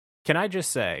Can I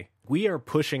just say, we are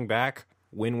pushing back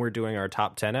when we're doing our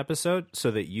top 10 episode so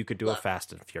that you could do a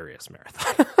Fast and Furious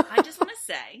marathon. I just want to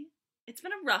say, it's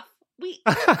been a rough week.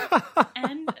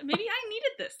 And maybe I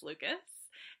needed this, Lucas.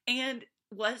 And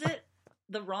was it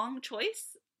the wrong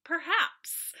choice?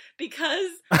 Perhaps.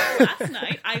 Because last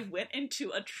night I went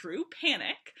into a true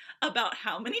panic about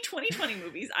how many 2020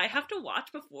 movies I have to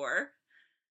watch before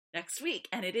next week.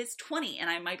 And it is 20. And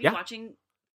I might be watching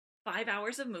 5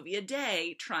 hours of movie a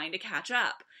day trying to catch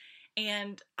up.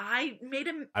 And I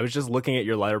was just looking at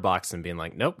your letterbox and being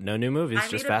like, nope, no new movies,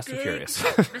 just Fast and Furious.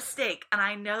 Mistake. And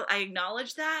I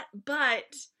acknowledge that,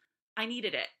 but I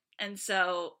needed it. And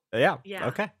so, yeah.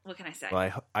 Okay. What can I say?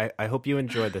 Well, I hope you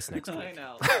enjoy this next week.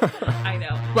 I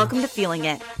know. Welcome to Feeling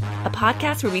It, a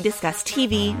podcast where we discuss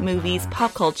TV, movies,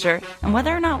 pop culture, and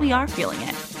whether or not we are feeling it.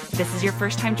 If this is your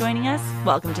first time joining us,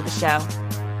 welcome to the show.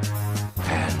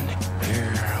 And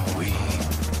here we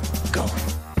go.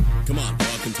 Come on,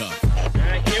 walk and talk. All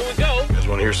right, here we go. You guys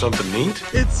want to hear something neat?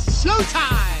 It's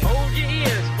showtime. Hold your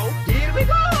ears, folks. Here we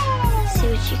go. See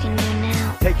what you can do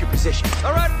now. Take your position.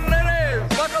 All right,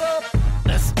 ladies, buckle up.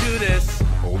 Let's do this.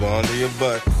 Hold on to your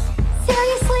butts.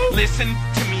 Seriously? Listen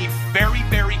to me very,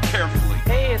 very carefully.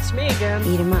 Hey, it's me again.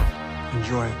 Eat 'em up.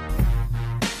 Enjoy.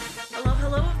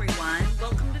 Hello, everyone.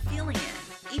 Welcome to Feeling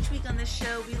It. Each week on this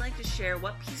show, we like to share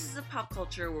what pieces of pop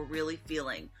culture we're really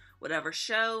feeling. Whatever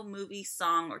show, movie,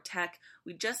 song, or tech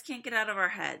we just can't get out of our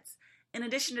heads. In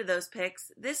addition to those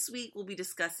picks, this week we'll be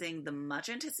discussing the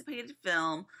much-anticipated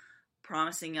film,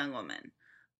 Promising Young Woman.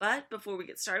 But before we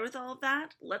get started with all of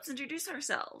that, let's introduce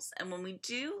ourselves. And when we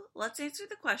do, let's answer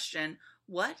the question,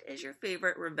 what is your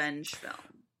favorite revenge film?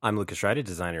 I'm Lucas Wright, a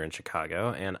designer in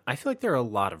Chicago, and I feel like there are a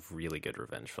lot of really good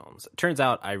revenge films. It turns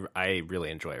out I really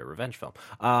enjoy a revenge film.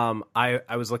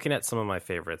 I was looking at some of my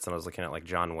favorites, and I was looking at like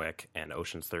John Wick and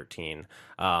Ocean's 13.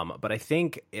 But I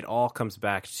think it all comes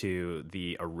back to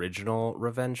the original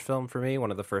revenge film for me,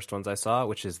 one of the first ones I saw,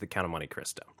 which is The Count of Monte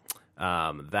Cristo.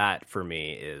 That, for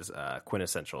me, is a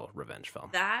quintessential revenge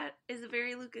film. That is a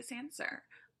very Lucas answer.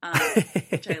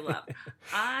 Which I love.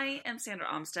 I am Sandra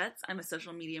Omstutz. I'm a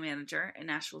social media manager in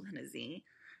Nashville, Tennessee.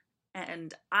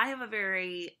 And I have a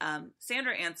very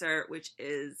Sandra answer, which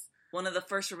is one of the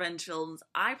first revenge films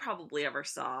I probably ever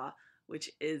saw, which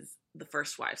is The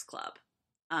First Wives Club.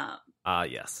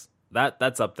 Yes.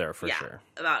 That's up there for sure.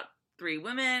 About 3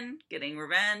 women getting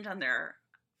revenge on their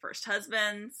first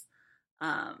husbands,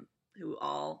 who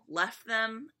all left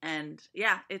them. And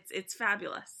yeah, it's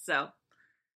fabulous. So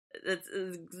that's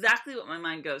exactly what my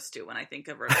mind goes to when I think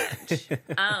of revenge.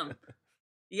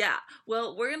 Yeah.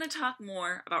 Well, we're going to talk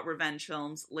more about revenge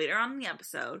films later on in the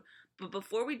episode. But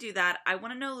before we do that, I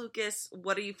want to know, Lucas,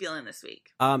 what are you feeling this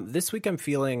week? This week I'm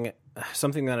feeling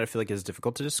something that I feel like is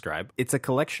difficult to describe. It's a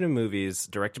collection of movies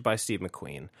directed by Steve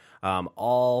McQueen,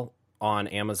 all on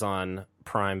Amazon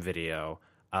Prime Video,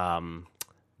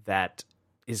 that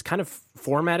is kind of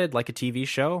formatted like a TV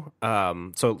show.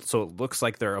 So it looks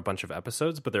like there are a bunch of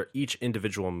episodes, but they're each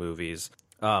individual movies,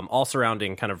 all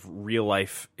surrounding kind of real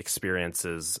life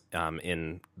experiences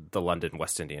in the London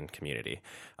West Indian community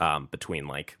between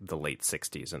like the late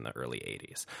 60s and the early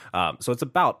 80s. So it's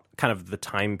about kind of the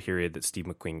time period that Steve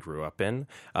McQueen grew up in,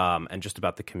 and just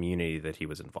about the community that he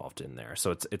was involved in there.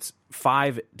 So it's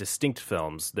 5 distinct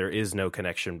films. There is no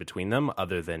connection between them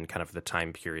other than kind of the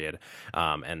time period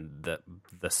and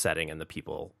the setting and the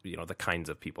people, the kinds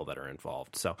of people that are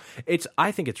involved. So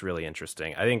I think it's really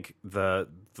interesting. I think the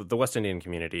West Indian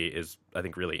community is, I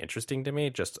think, really interesting to me.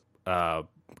 Just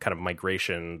kind of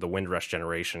migration, the Windrush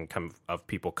generation of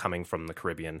people coming from the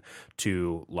Caribbean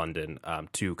to London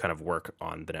to kind of work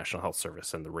on the National Health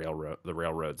Service and the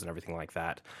railroads and everything like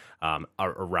that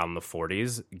around the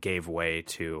 40s gave way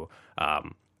to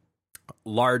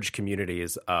large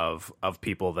communities of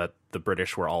people that the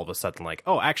British were all of a sudden like,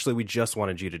 oh, actually, we just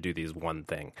wanted you to do these one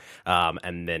thing,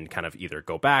 and then kind of either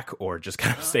go back or just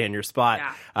kind of stay in your spot,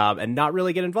 and not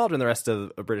really get involved in the rest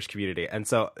of the British community. And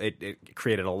so it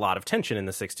created a lot of tension in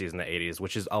the 60s and the 80s,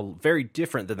 which is very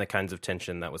different than the kinds of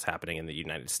tension that was happening in the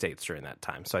United States during that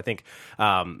time. So I think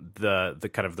the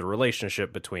kind of the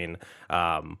relationship between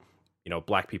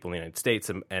Black people in the United States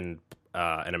and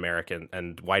American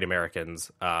and white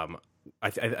Americans, I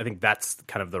think that's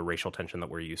kind of the racial tension that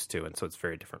we're used to, and so it's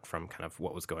very different from kind of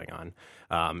what was going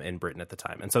on in Britain at the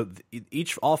time. And so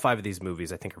all 5 of these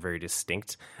movies, I think, are very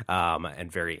distinct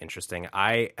and very interesting.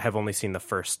 I have only seen the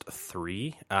first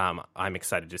 3. I'm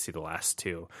excited to see the last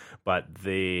 2, but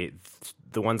the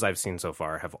ones I've seen so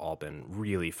far have all been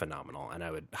really phenomenal, and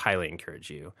I would highly encourage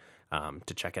you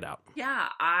to check it out. Yeah,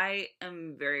 I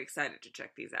am very excited to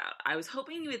check these out. I was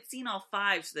hoping you had seen all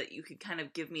 5 so that you could kind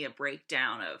of give me a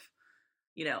breakdown of,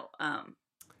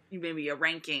 maybe a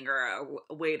ranking or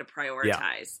a way to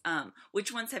prioritize.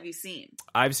 Which ones have you seen?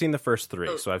 I've seen the first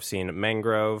 3. So I've seen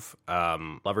Mangrove,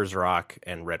 Lovers Rock,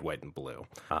 and Red, White, and Blue.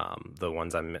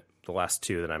 The last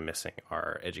 2 that I'm missing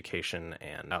are Education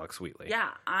and Alex Wheatley. Yeah,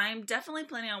 I'm definitely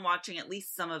planning on watching at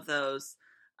least some of those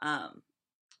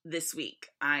this week.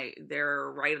 They're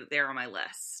right there on my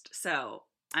list. So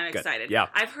I'm excited. Yeah.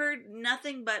 I've heard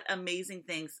nothing but amazing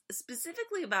things,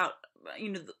 specifically about,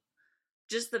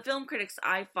 just the film critics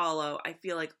I follow. I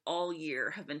feel like all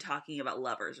year have been talking about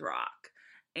Lovers Rock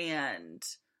and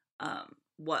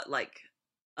what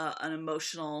an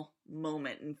emotional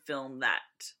moment in film that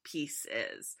piece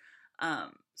is.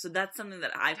 So that's something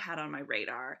that I've had on my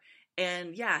radar.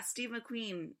 And yeah, Steve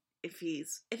McQueen, if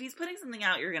he's putting something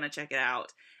out, you're going to check it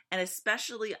out. And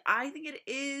especially, I think it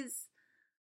is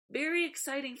very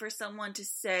exciting for someone to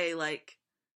say,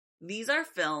 these are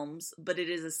films, but it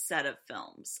is a set of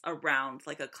films around,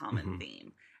 a common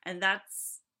theme. And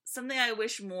that's something I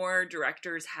wish more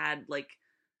directors had,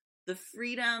 the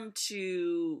freedom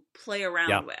to play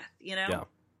around with, Yeah.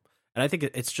 And I think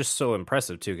it's just so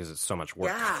impressive, too, because it's so much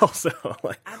work. Yeah. Also,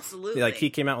 absolutely. He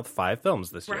came out with 5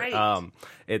 films this year. Right.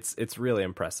 It's really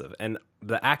impressive. And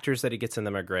the actors that he gets in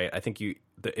them are great. I think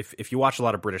if you watch a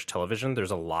lot of British television,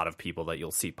 there's a lot of people that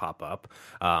you'll see pop up.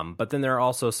 But then there are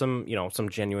also some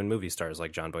genuine movie stars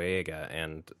like John Boyega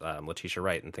and Letitia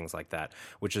Wright and things like that,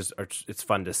 which it's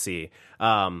fun to see.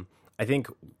 I think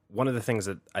one of the things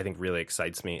that I think really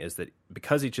excites me is that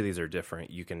because each of these are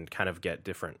different, you can kind of get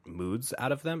different moods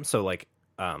out of them. So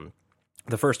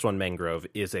the first one, Mangrove,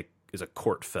 is a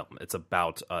court film. It's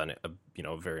about a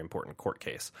very important court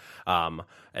case.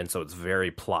 And so it's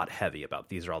very plot heavy about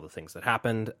these are all the things that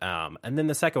happened. And then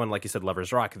the second one, like you said,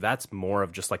 Lovers Rock, that's more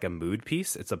of just a mood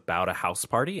piece. It's about a house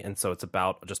party. And so it's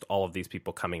about just all of these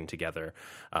people coming together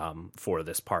for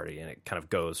this party. And it kind of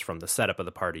goes from the setup of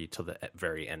the party to the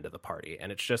very end of the party.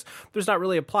 And it's just, there's not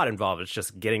really a plot involved. It's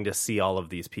just getting to see all of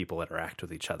these people interact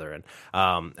with each other.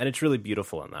 And it's really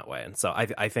beautiful in that way. And so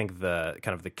I think the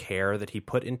kind of the care that he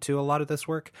put into a lot of this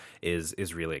work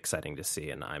is really exciting to see.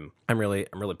 And I'm really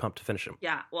pumped to finish them.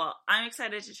 Yeah, well, I'm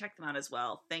excited to check them out as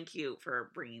well. Thank you for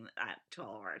bringing that to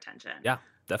all of our attention. Yeah,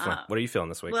 definitely. What are you feeling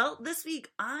this week? Well, this week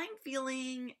I'm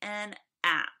feeling an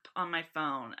app on my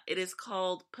phone. It is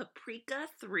called Paprika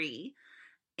 3,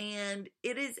 and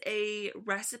it is a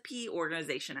recipe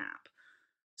organization app.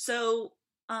 So,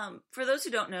 for those who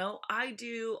don't know, I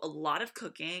do a lot of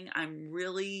cooking. I'm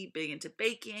really big into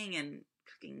baking and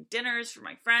cooking dinners for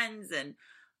my friends, and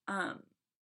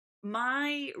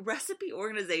my recipe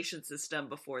organization system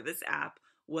before this app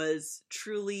was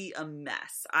truly a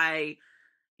mess. I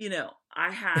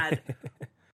had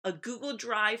a Google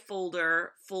Drive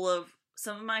folder full of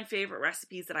some of my favorite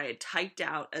recipes that I had typed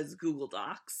out as Google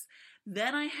Docs.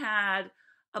 Then I had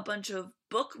a bunch of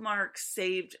bookmarks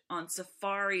saved on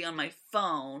Safari on my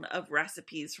phone of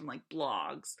recipes from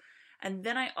blogs. And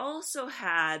then I also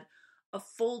had a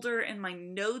folder in my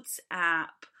notes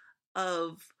app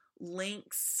of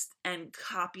links and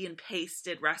copy and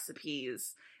pasted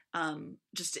recipes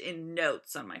just in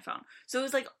notes on my phone. So it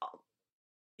was it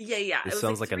was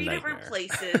sounds like 3 a different nightmare.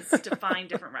 places to find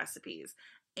different recipes.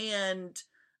 And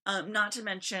not to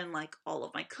mention all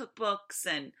of my cookbooks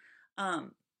and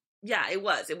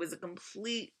it was a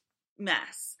complete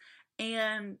mess.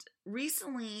 And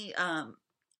recently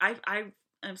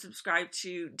I'm subscribed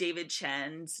to David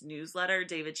Chen's newsletter,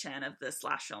 David Chen of the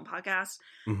Slash Film podcast.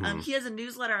 He has a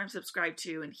newsletter I'm subscribed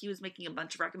to, and he was making a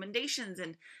bunch of recommendations,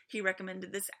 and he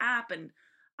recommended this app, and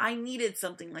I needed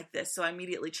something like this, so I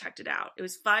immediately checked it out. It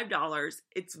was $5.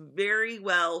 It's very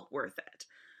well worth it.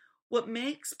 What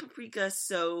makes Paprika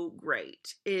so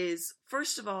great is,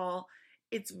 first of all,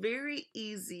 it's very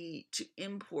easy to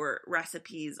import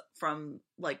recipes from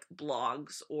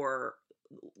blogs or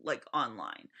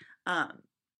online.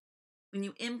 When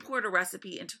you import a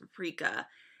recipe into Paprika,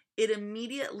 it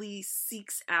immediately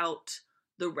seeks out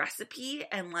the recipe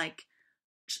and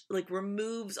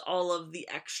removes all of the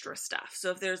extra stuff.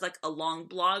 So if there's a long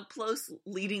blog post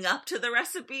leading up to the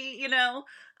recipe,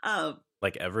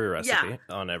 like every recipe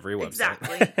on every website.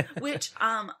 Exactly. Which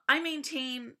I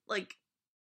maintain,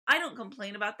 I don't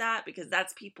complain about that because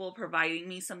that's people providing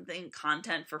me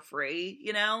content for free,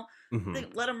 They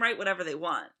let them write whatever they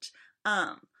want.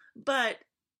 But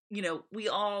we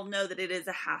all know that it is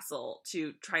a hassle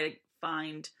to try to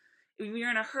find, when you're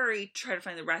in a hurry, try to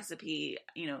find the recipe,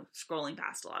 scrolling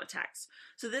past a lot of text.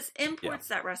 So this imports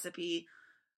that recipe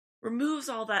removes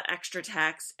all that extra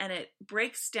text, and it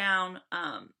breaks down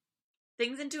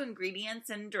things into ingredients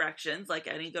and directions like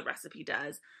any good recipe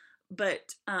does,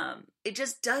 but it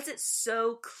just does it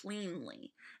so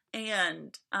cleanly.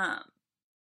 And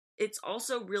it's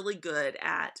also really good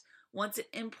at, once it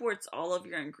imports all of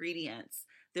your ingredients,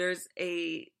 there's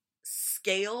a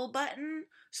scale button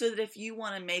so that if you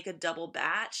want to make a double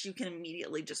batch, you can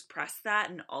immediately just press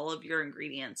that and all of your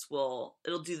ingredients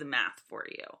it'll do the math for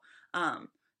you.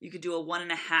 You could do a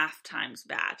 1.5 times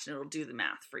batch and it'll do the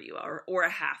math for you, or a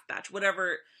half batch,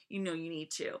 whatever you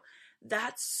need to.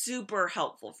 That's super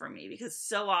helpful for me because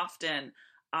so often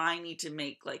I need to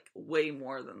make like way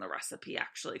more than the recipe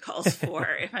actually calls for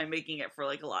if I'm making it for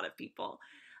like a lot of people.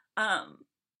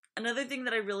 Another thing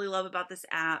that I really love about this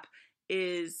app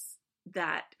is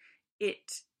that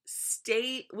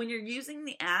when you're using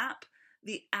the app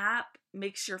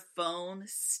makes your phone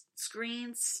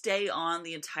screen stay on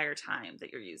the entire time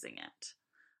that you're using it.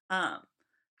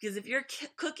 Because if you're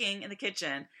cooking in the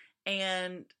kitchen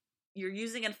and you're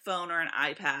using a phone or an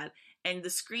iPad and the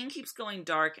screen keeps going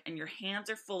dark and your hands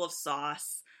are full of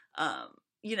sauce,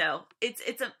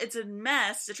 it's a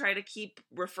mess to try to keep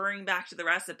referring back to the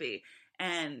recipe.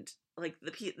 And like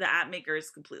the app makers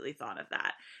completely thought of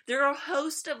that. There are a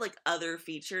host of like other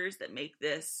features that make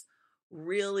this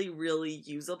really, really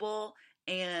usable.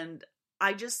 And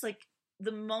I just like,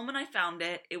 the moment I found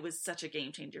it, it was such a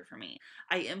game changer for me.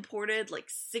 I imported like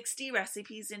 60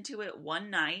 recipes into it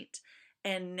one night.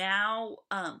 And now,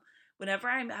 whenever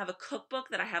I have a cookbook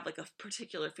that I have like a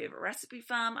particular favorite recipe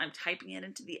from, I'm typing it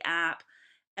into the app.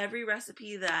 Every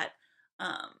recipe that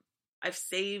I've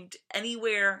saved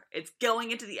anywhere, it's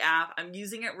going into the app. I'm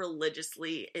using it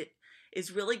religiously. It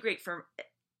is really great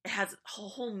it has a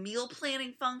whole meal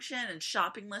planning function and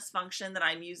shopping list function that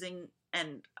I'm using,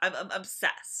 and I'm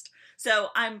obsessed. So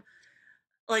I'm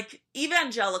like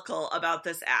evangelical about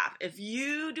this app. If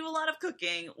you do a lot of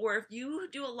cooking, or if you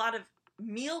do a lot of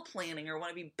meal planning or want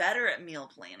to be better at meal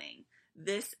planning,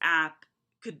 this app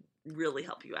could really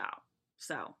help you out.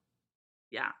 So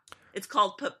yeah, it's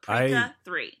called Paprika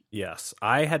 3. Yes,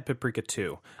 I had Paprika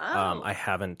 2. Oh. I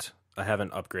haven't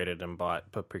upgraded and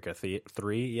bought Paprika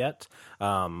 3 yet.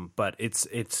 But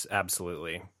it's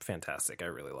absolutely fantastic. I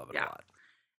really love it a lot.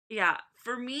 Yeah,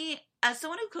 for me, as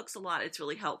someone who cooks a lot, it's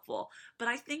really helpful. But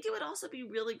I think it would also be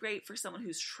really great for someone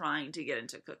who's trying to get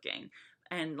into cooking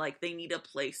and like they need a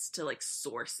place to like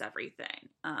source everything.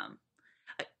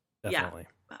 Definitely.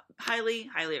 Yeah, highly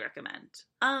recommend.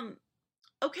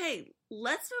 Okay,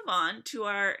 let's move on to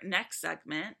our next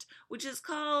segment, which is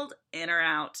called In or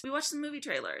Out. We watch some movie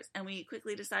trailers, and we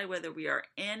quickly decide whether we are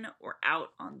in or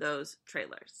out on those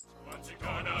trailers. What's it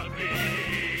gonna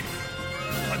be?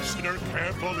 Consider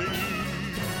carefully.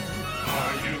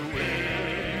 Are you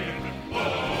in or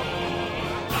out?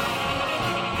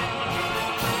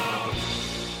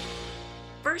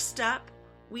 First up,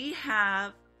 we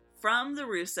have from the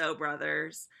Russo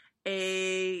brothers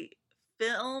a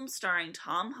film starring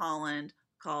Tom Holland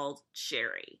called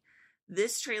Cherry.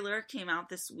 This trailer came out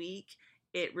this week.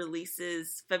 It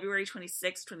releases February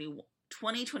 26,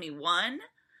 2021.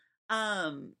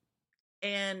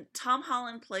 And Tom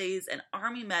Holland plays an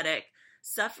army medic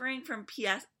suffering from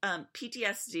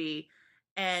PTSD,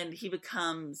 and he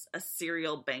becomes a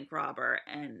serial bank robber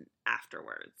and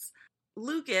afterwards.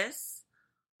 Lucas,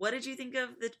 what did you think of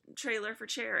the trailer for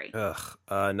Cherry?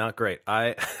 Not great.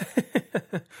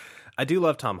 I do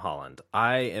love Tom Holland.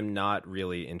 I am not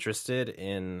really interested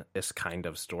in this kind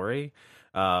of story.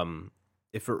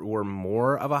 If it were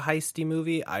more of a heisty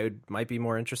movie, I might be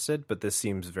more interested, but this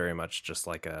seems very much just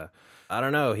like I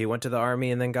don't know, he went to the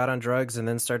army and then got on drugs and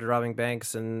then started robbing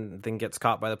banks and then gets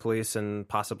caught by the police and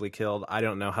possibly killed. I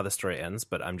don't know how the story ends,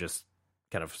 but I'm just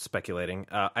kind of speculating.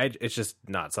 It's just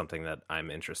not something that I'm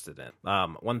interested in.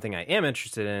 One thing I am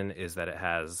interested in is that it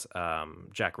has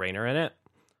Jack Rayner in it.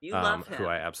 You love him. Who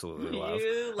I absolutely love.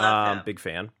 You love him. Big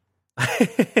fan.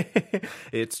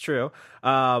 It's true.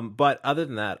 But other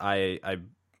than that,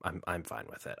 I'm fine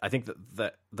with it. I think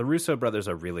that the Russo brothers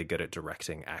are really good at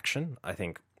directing action. I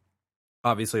think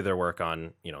obviously their work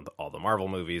on, all the Marvel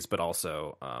movies, but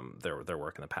also their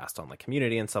work in the past on like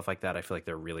Community and stuff like that. I feel like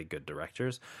they're really good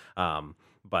directors.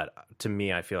 But to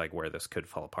me, I feel like where this could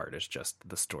fall apart is just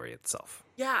the story itself.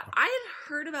 Yeah, I had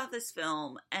heard about this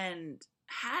film and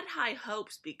had high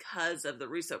hopes because of the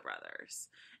Russo brothers.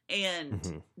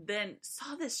 And then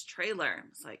saw this trailer and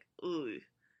was like, ooh,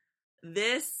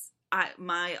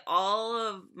 all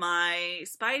of my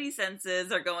spidey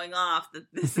senses are going off that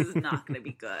this is not going to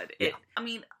be good. Yeah.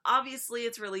 Obviously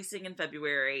it's releasing in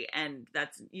February, and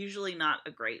that's usually not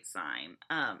a great sign.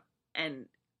 And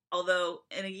although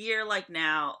in a year like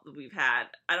now that we've had,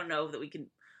 I don't know that we can,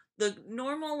 the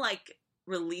normal like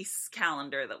release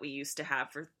calendar that we used to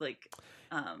have for like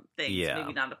things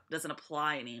maybe not doesn't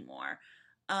apply anymore.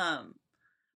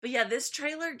 But yeah, this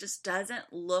trailer just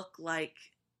doesn't look like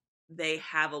they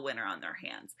have a winner on their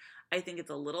hands. I think it's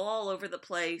a little all over the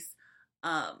place.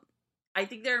 I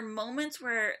think there are moments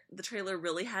where the trailer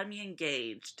really had me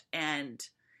engaged, and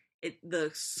the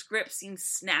script seems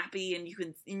snappy, and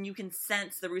you can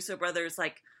sense the Russo brothers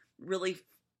like really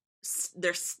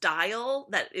their style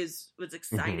was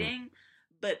exciting,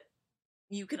 but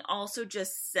you can also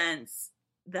just sense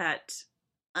that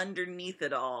underneath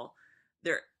it all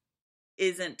there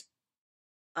isn't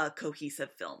a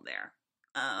cohesive film there.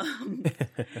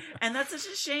 And that's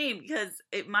such a shame, because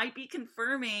it might be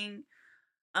confirming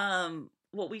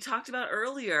what we talked about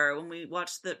earlier when we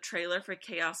watched the trailer for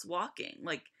Chaos Walking.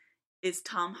 Like, is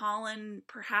Tom Holland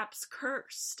perhaps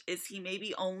cursed? Is he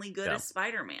maybe only good as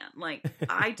Spider-Man? Like,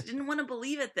 I didn't want to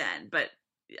believe it then, but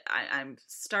I'm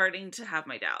starting to have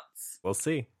my doubts. We'll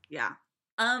see. Yeah.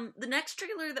 The next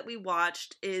trailer that we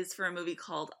watched is for a movie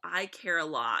called I Care a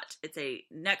Lot. It's a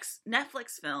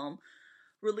Netflix film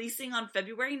releasing on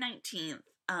February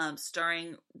 19th,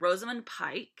 starring Rosamund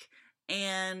Pike.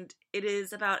 And it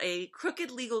is about a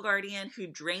crooked legal guardian who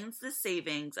drains the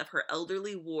savings of her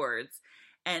elderly wards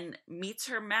and meets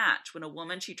her match when a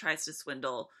woman she tries to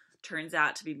swindle turns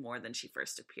out to be more than she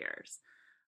first appears.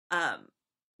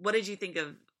 What did you think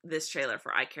of this trailer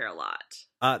for I Care a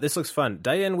Lot? This looks fun.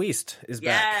 Diane Wiest is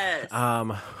back.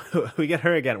 We get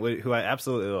her again, who I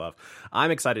absolutely love.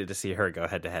 I'm excited to see her go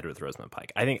head to head with Rosamund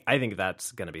Pike. I think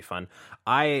that's going to be fun.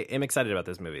 I am excited about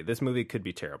this movie. This movie could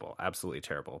be terrible, absolutely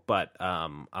terrible, but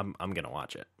I'm going to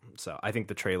watch it. So I think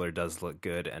the trailer does look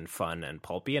good and fun and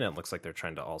pulpy, and it looks like they're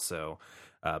trying to also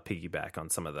piggyback on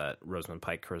some of that Rosamund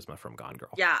Pike charisma from Gone Girl.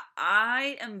 Yeah,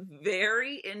 I am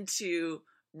very into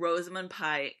Rosamund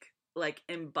Pike, like,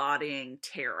 embodying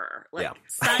terror. Like,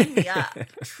 sign me up,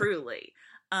 truly.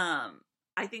 I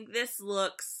think this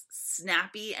looks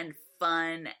snappy and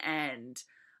fun and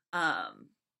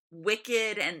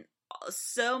wicked and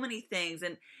so many things.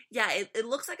 And yeah, it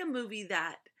looks like a movie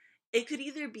that it could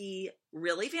either be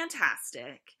really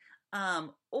fantastic,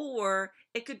 or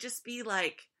it could just be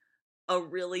like a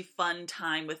really fun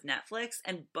time with Netflix,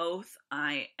 and both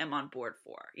I am on board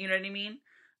for. You know what I mean?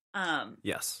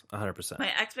 Yes, 100%.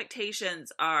 My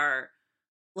expectations are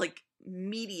like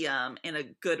medium in a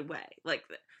good way. Like,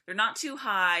 they're not too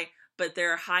high, but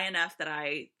they're high enough that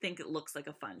I think it looks like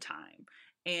a fun time.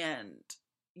 And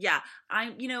yeah, I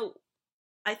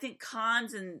think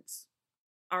cons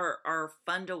are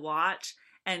fun to watch.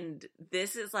 And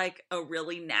this is like a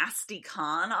really nasty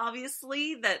con,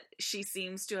 obviously, that she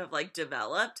seems to have like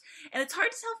developed. And it's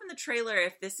hard to tell from the trailer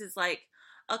if this is like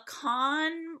a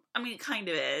con, I mean, it kind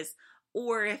of is,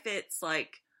 or if it's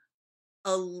like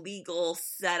a legal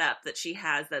setup that she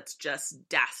has that's just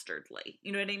dastardly.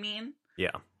 You know what I mean?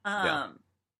 Yeah.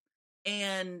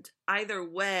 And either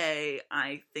way,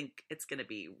 I think it's going to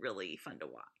be really fun to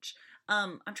watch.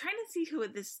 I'm trying to see who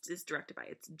this is directed by.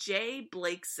 It's Jay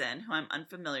Blakeson, who I'm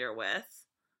unfamiliar with.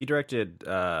 He directed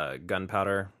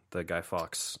Gunpowder, the Guy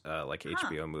Fawkes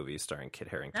HBO movie starring Kit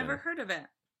Harington. Never heard of it.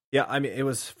 Yeah, I mean, it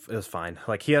was fine.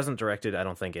 Like, he hasn't directed, I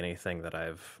don't think, anything that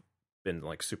I've been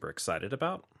like super excited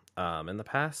about in the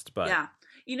past. But yeah,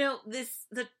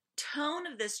 the tone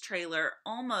of this trailer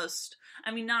almost,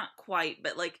 I mean, not quite,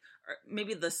 but like, or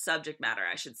maybe the subject matter,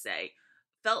 I should say,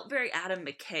 felt very Adam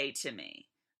McKay to me.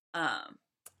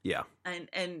 Yeah,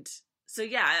 and so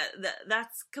yeah,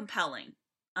 that's compelling.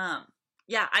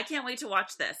 Yeah, I can't wait to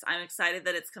watch this. I'm excited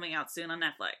that it's coming out soon on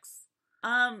Netflix.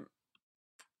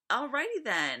 Alrighty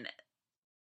then.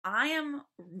 I am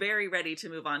very ready to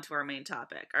move on to our main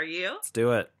topic. Are you? Let's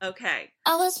do it. Okay.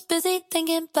 I was busy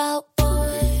thinking about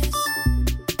boys.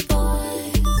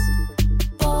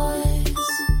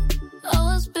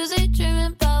 I was busy dreaming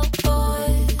about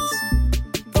boys.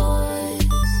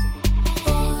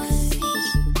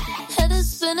 Head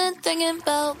is spinning thinking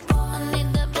about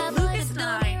Lucas and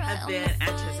I have been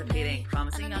anticipating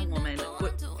Promising Young Woman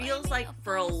what feels like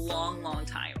for a long, long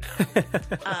time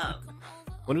now.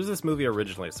 When was this movie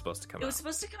originally supposed to come out? It was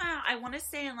supposed to come out, I want to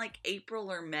say, in like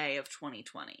April or May of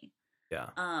 2020. Yeah.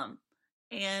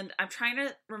 And I'm trying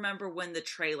to remember when the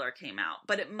trailer came out,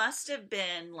 but it must have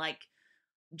been like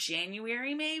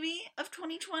January maybe of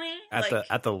 2020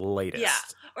 at the latest. Yeah.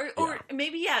 Or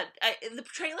maybe the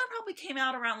trailer probably came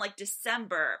out around like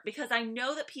December, because I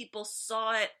know that people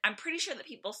saw it. I'm pretty sure that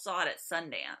people saw it at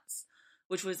Sundance,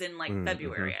 which was in like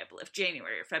February, I believe,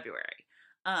 January or February.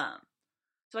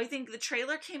 So I think the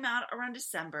trailer came out around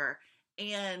December,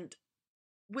 and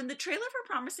when the trailer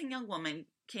for Promising Young Woman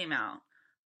came out,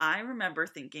 I remember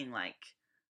thinking like,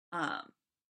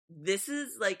 this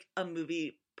is like a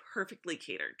movie perfectly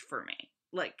catered for me.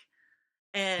 Like,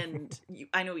 and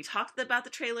I know we talked about the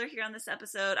trailer here on this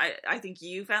episode. I think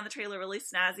you found the trailer really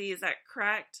snazzy. Is that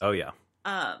correct? Oh yeah.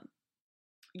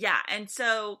 Yeah. And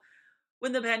so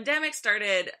when the pandemic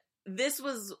started, this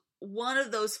was one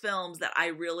of those films that I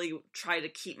really try to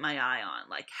keep my eye on.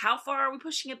 Like, how far are we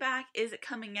pushing it back? Is it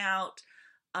coming out?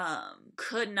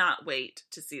 Could not wait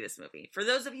to see this movie. For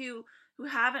those of you who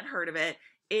haven't heard of it,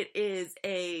 it is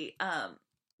a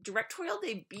directorial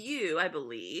debut, I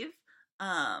believe,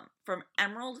 from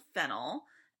Emerald Fennell,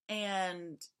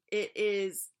 and it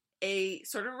is a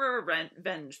sort of a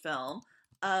revenge film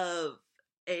of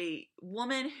a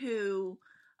woman who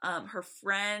her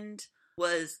friend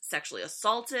was sexually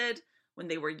assaulted when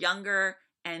they were younger,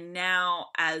 and now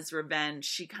as revenge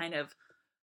she kind of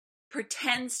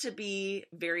pretends to be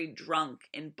very drunk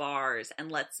in bars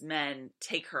and lets men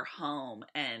take her home,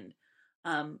 and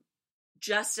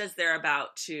just as they're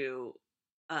about to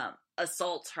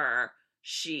assault her,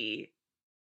 she,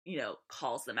 you know,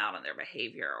 calls them out on their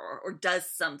behavior or does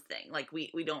something. Like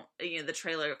we don't, you know, the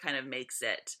trailer kind of makes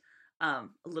it a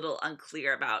little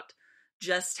unclear about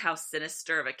just how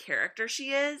sinister of a character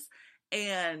she is.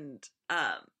 And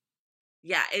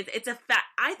yeah, it's a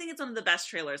I think it's one of the best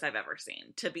trailers I've ever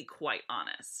seen, to be quite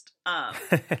honest.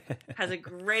 Has a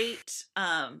great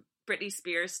Britney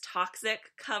Spears Toxic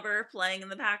cover playing in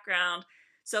the background.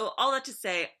 So all that to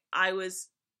say, I was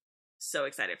so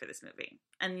excited for this movie.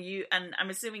 And I'm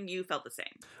assuming you felt the same.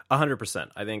 100%.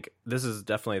 I think this is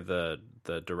definitely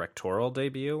the directorial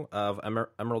debut of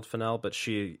Emerald Fennell, but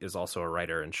she is also a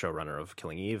writer and showrunner of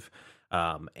Killing Eve.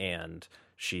 And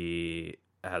she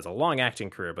has a long acting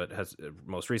career, but has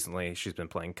most recently she's been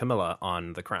playing Camilla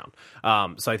on The Crown.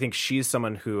 So I think she's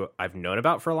someone who I've known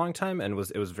about for a long time, and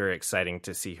it was very exciting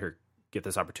to see her get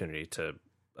this opportunity to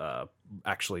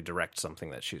actually direct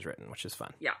something that she's written, which is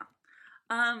fun. Yeah.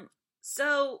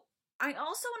 So I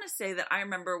also want to say that I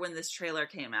remember when this trailer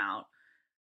came out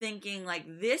thinking like,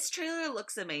 this trailer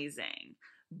looks amazing,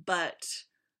 but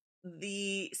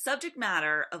the subject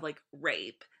matter of like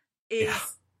rape is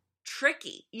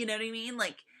tricky. You know what I mean?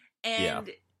 Like, and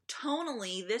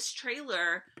tonally, this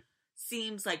trailer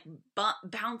seems like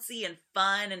bouncy and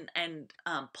fun and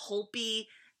pulpy.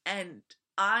 And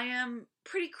I am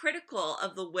pretty critical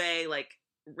of the way like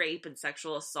rape and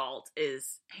sexual assault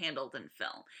is handled in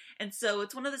film. And so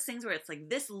it's one of those things where it's like,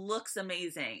 this looks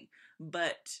amazing,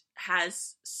 but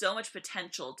has so much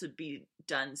potential to be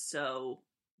done so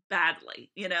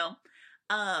badly, you know?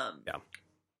 Yeah.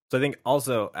 So I think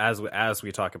also as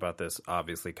we talk about this,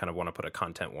 obviously kind of want to put a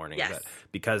content warning that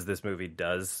because this movie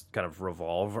does kind of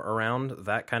revolve around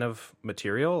that kind of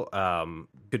material,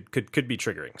 could be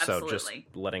triggering. Absolutely. So just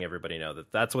letting everybody know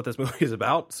that that's what this movie is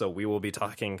about. So we will be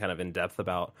talking kind of in depth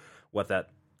about what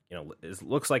that, you know,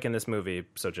 looks like in this movie.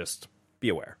 So just be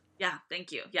aware. Yeah,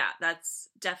 thank you. Yeah, that's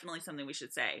definitely something we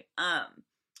should say.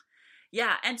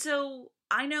 Yeah, and so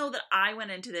I know that I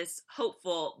went into this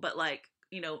hopeful, but like,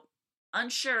 you know,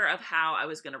 unsure of how I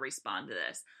was going to respond to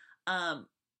this. I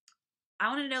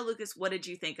want to know, Lucas, what did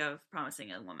you think of Promising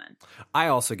Young Woman? I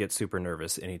also get super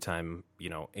nervous anytime, you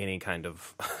know, any kind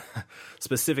of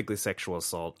specifically sexual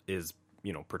assault is,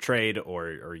 you know, portrayed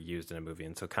or used in a movie.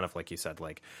 And so kind of like you said,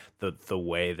 like the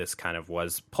way this kind of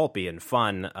was pulpy and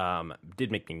fun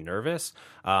did make me nervous.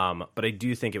 But I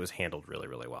do think it was handled really,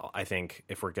 really well. I think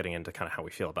if we're getting into kind of how we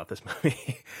feel about this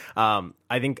movie,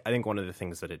 I think one of the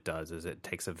things that it does is it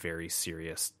takes a very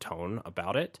serious tone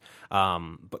about it,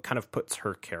 but kind of puts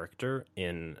her character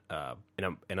in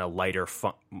a lighter,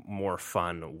 more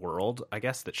fun world, I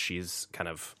guess, that she's kind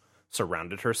of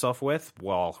surrounded herself with,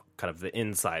 while kind of the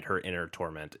inside, her inner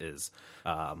torment is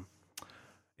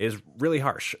really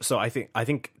harsh. So I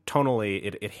think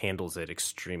tonally it handles it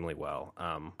extremely well.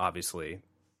 Obviously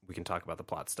we can talk about the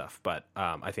plot stuff, but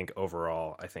I think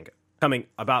overall, I think coming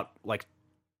about like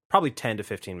probably 10 to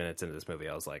 15 minutes into this movie,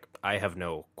 I was like, I have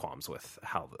no qualms with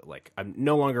how, like, I'm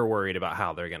no longer worried about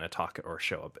how they're going to talk or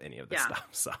show up any of this stuff.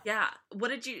 So yeah.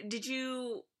 What did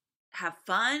you have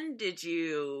fun?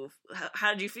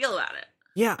 How did you feel about it?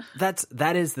 Yeah,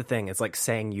 that is the thing. It's like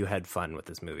saying you had fun with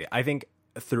this movie. I think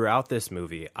throughout this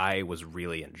movie, I was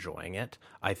really enjoying it.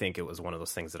 I think it was one of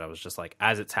those things that I was just like,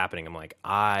 as it's happening, I'm like,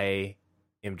 I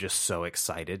am just so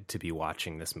excited to be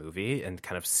watching this movie and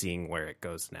kind of seeing where it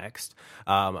goes next.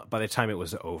 By the time it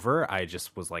was over, I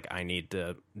just was like, I need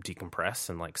to decompress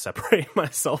and like separate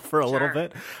myself for a little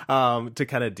bit to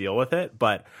kind of deal with it.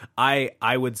 But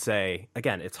I would say,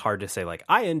 again, it's hard to say like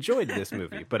I enjoyed this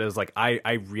movie, but it was like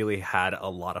I really had a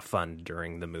lot of fun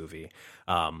during the movie.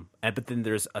 But then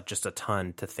there's just a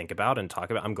ton to think about and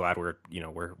talk about. I'm glad we're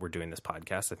doing this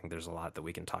podcast. I think there's a lot that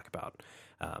we can talk about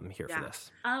here for this.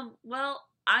 Well,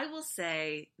 I will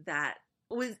say that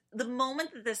with the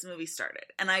moment that this movie started,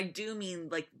 and I do mean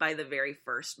like by the very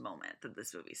first moment that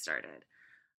this movie started,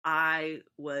 I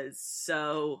was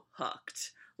so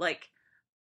hooked. Like,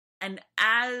 and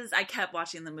as I kept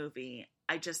watching the movie,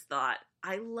 I just thought,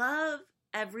 I love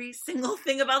every single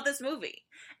thing about this movie.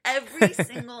 Every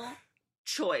single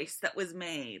choice that was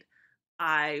made,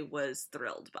 I was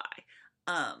thrilled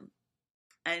by.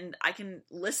 And I can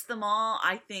list them all.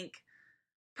 I think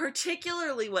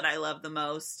particularly what I love the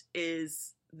most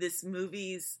is this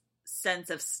movie's sense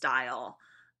of style.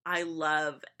 I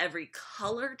love every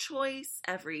color choice,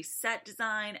 every set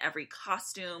design, every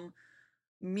costume,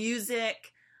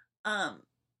 music.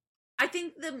 I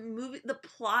think the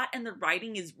plot and the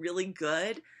writing is really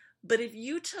good, but if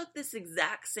you took this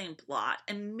exact same plot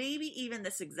and maybe even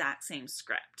this exact same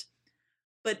script,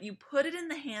 but you put it in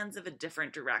the hands of a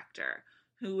different director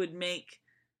who would make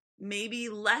maybe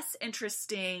less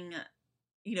interesting,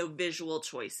 visual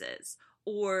choices,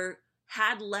 or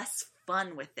had less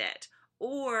fun with it,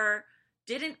 or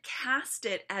didn't cast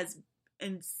it as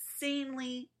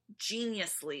insanely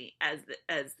geniusly as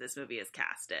this movie is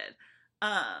casted,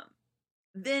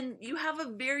 then you have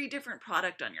a very different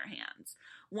product on your hands.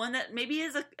 One that maybe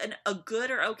is a good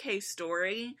or okay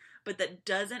story, but that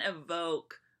doesn't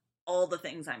evoke all the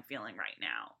things I'm feeling right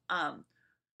now.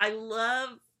 I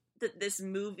love that this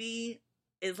movie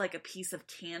is like a piece of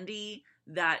candy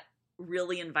that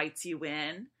really invites you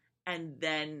in, and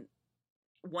then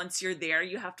once you're there,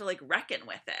 you have to like reckon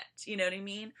with it. You know what I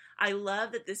mean? I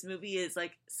love that this movie is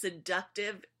like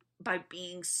seductive by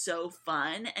being so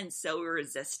fun and so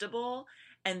irresistible,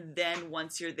 and then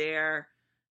once you're there,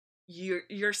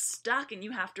 you're stuck, and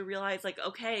you have to realize like,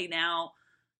 okay, now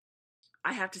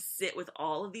I have to sit with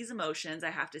all of these emotions. I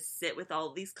have to sit with all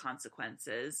of these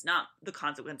consequences, not the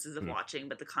consequences of watching,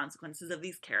 but the consequences of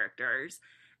these characters.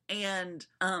 And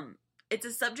it's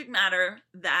a subject matter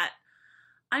that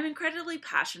I'm incredibly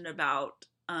passionate about.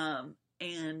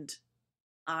 And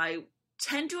I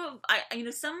tend to,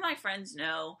 some of my friends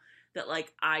know that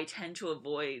like I tend to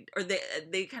avoid, or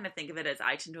they kind of think of it as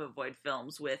I tend to avoid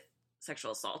films with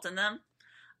sexual assault in them.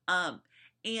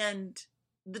 And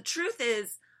the truth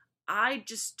is, I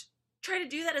just try to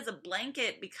do that as a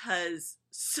blanket because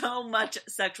so much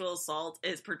sexual assault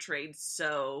is portrayed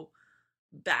so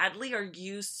badly or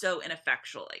used so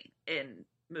ineffectually in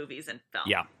movies and film.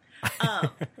 Yeah.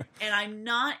 And I'm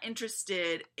not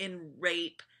interested in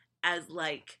rape as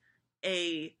like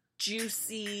a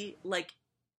juicy like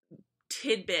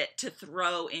tidbit to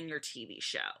throw in your TV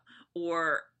show,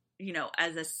 or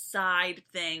as a side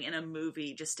thing in a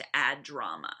movie just to add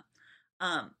drama.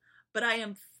 But I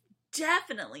am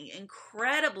definitely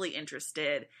incredibly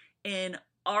interested in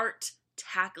art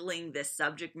tackling this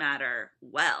subject matter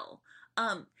well.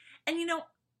 And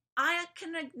I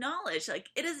can acknowledge like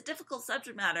it is a difficult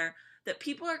subject matter that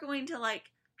people are going to like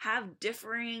have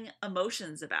differing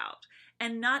emotions about,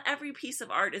 and not every piece of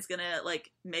art is going to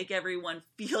like make everyone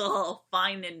feel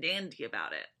fine and dandy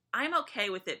about it. I'm okay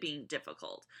with it being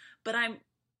difficult, but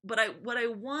what I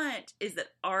want is that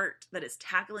art that is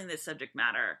tackling this subject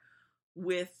matter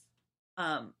with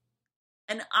an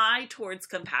eye towards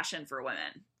compassion for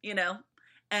women,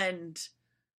 and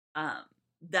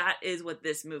that is what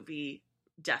this movie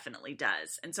definitely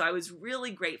does. And so I was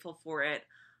really grateful for it.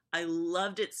 I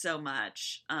loved it so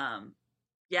much.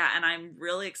 And I'm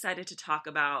really excited to talk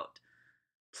about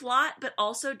plot, but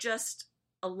also just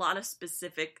a lot of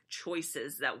specific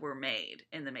choices that were made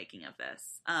in the making of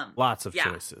this. Lots of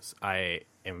choices. I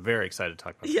am very excited to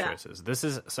talk about the choices. This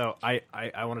is so I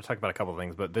want to talk about a couple of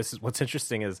things, but this is what's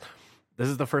interesting is this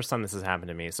is the first time this has happened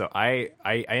to me. So I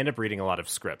end up reading a lot of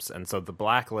scripts, and so the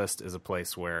Blacklist is a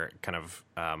place where kind of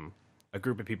a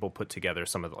group of people put together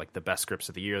some of the best scripts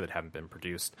of the year that haven't been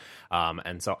produced.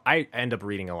 And so I end up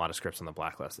reading a lot of scripts on the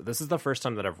Blacklist. This is the first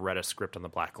time that I've read a script on the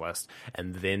Blacklist,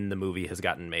 and then the movie has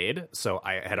gotten made. So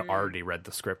I had already read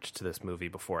the script to this movie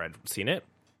before I'd seen it,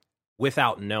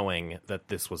 without knowing that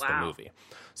this was the movie.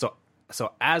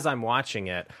 So as I'm watching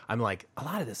it, I'm like, a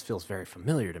lot of this feels very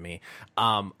familiar to me.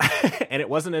 And it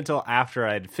wasn't until after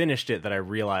I'd finished it that I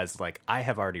realized, like, I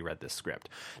have already read this script.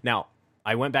 Now,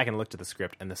 I went back and looked at the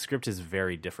script, and the script is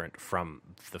very different from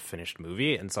the finished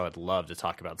movie, and so I'd love to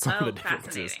talk about some of the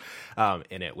differences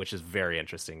in it, which is very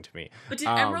interesting to me. But did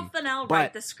Emerald Fennell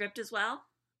write the script as well?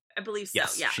 I believe so.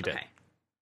 Yes, yeah, she did. Okay.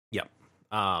 Yep.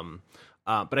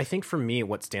 But I think for me,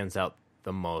 what stands out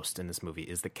the most in this movie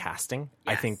is the casting.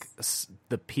 Yes. I think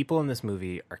the people in this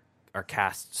movie are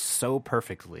cast so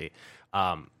perfectly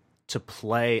to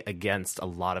play against a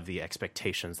lot of the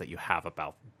expectations that you have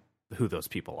about who those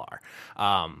people are,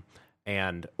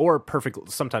 or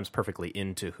sometimes perfectly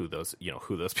into who those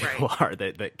people are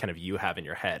that kind of you have in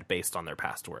your head based on their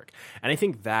past work. And I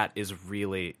think that is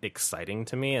really exciting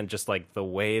to me, and just like the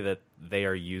way that they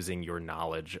are using your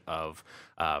knowledge of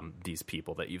these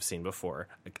people that you've seen before,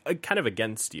 kind of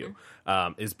against you,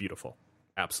 is beautiful.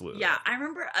 Absolutely. Yeah, I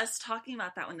remember us talking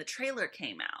about that when the trailer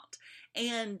came out,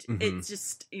 and it's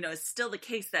just, it's still the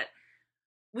case that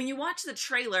when you watch the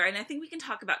trailer, and I think we can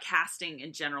talk about casting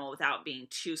in general without being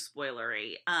too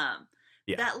spoilery,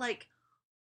 that like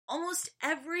almost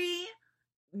every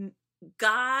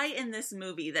guy in this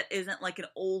movie that isn't like an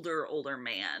older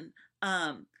man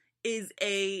is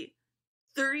a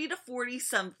 30 to 40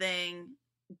 something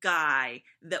guy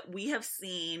that we have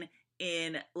seen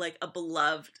in like a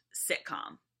beloved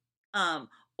sitcom,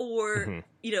 or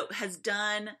has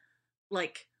done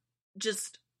like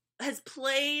just has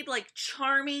played like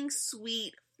charming,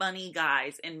 sweet, funny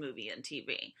guys in movie and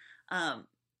TV.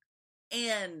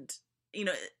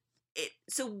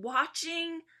 So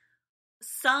watching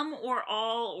some or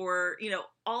all, or,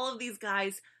 all of these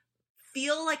guys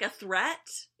feel like a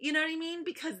threat, you know what I mean?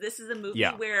 Because this is a movie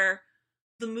where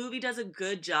the movie does a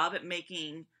good job at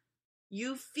making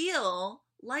you feel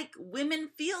like women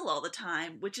feel all the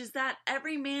time, which is that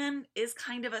every man is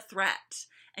kind of a threat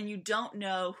and you don't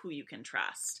know who you can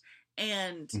trust.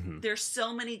 And there's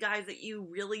so many guys that you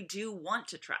really do want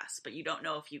to trust, but you don't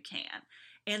know if you can.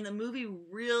 And the movie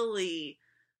really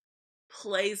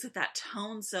plays with that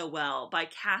tone so well by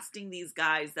casting these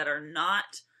guys that are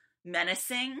not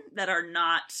menacing, that are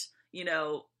not,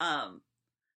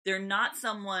 they're not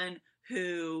someone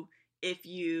who, if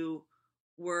you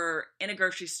were in a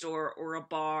grocery store or a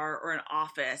bar or an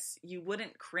office, you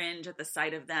wouldn't cringe at the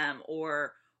sight of them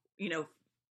or,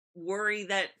 worry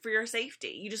that for your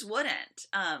safety. You just wouldn't.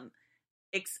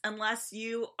 Unless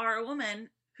you are a woman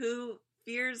who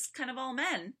fears kind of all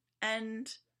men. And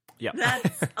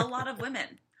that's a lot of women.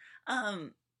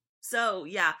 So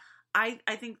yeah, I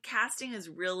think casting is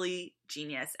really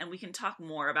genius, and we can talk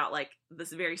more about like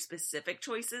this very specific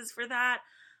choices for that.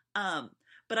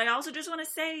 But I also just want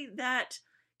to say that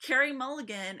Carey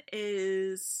Mulligan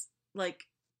is like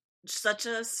such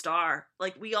a star.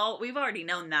 Like we've already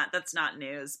known that. That's not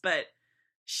news, but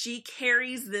she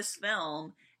carries this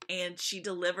film and she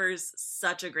delivers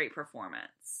such a great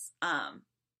performance.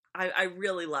 I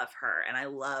really love her, and I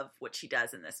love what she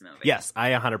does in this movie. Yes, I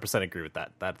 100% agree with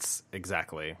that. I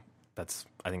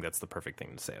think that's the perfect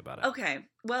thing to say about it. Okay,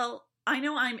 well, I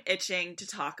know I'm itching to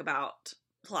talk about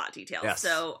plot details. Yes.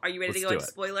 So are you ready to go into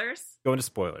spoilers? Go into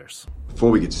spoilers. Before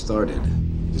we get started,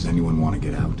 does anyone want to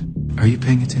get out? Are you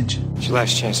paying attention? It's your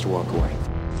last chance to walk away.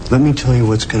 Let me tell you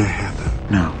what's gonna happen.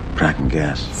 No, but I can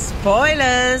guess.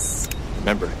 Spoilers!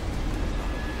 Remember,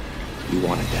 you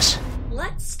wanted this.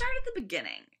 Let's start at the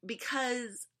beginning,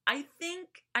 because I think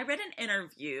I read an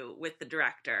interview with the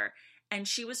director, and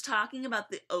she was talking about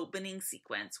the opening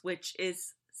sequence, which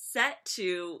is set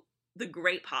to the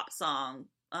great pop song,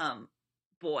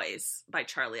 Boys by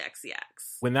Charli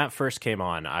XCX. When that first came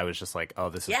on, I was just like,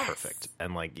 oh, this is perfect.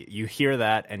 And like you hear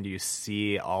that and you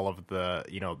see all of the,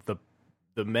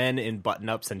 the men in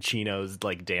button-ups and chinos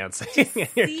like dancing. And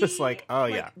you're just like, oh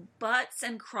like, yeah. Butts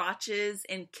and crotches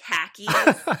in khakis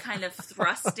kind of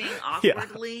thrusting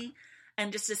awkwardly,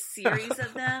 and just a series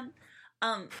of them.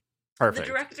 Perfect.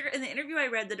 The director, in the interview I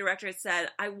read, the director said,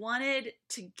 I wanted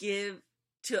to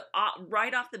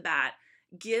right off the bat,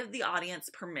 give the audience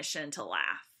permission to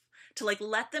laugh, to like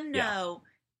let them know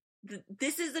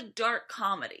this is a dark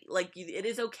comedy. Like it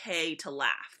is okay to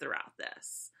laugh throughout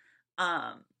this.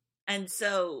 And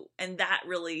that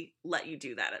really let you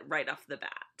do that right off the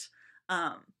bat.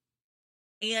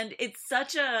 And it's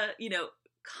such a,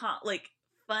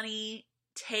 funny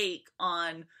take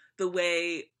on the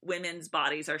way women's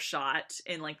bodies are shot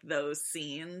in like those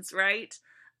scenes. Right.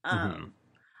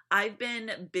 I've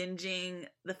been binging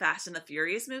the Fast and the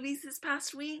Furious movies this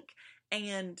past week,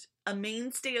 and a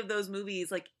mainstay of those movies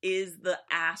like is the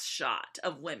ass shot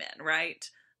of women, right?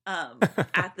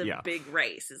 At the big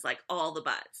race is like all the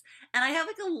butts. And I have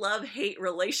like a love-hate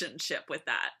relationship with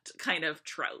that kind of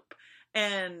trope.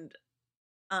 And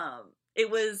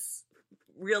it was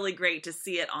really great to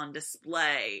see it on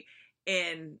display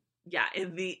in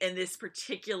this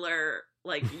particular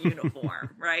like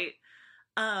uniform, right?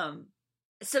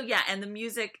 So yeah, and the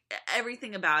music,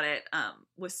 everything about it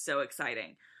was so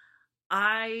exciting.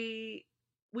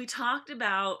 We talked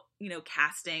about,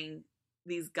 casting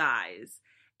these guys,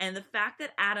 and the fact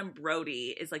that Adam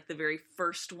Brody is like the very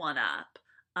first one up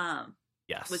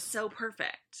Yes. was so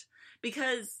perfect,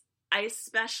 because I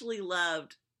especially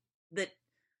loved that,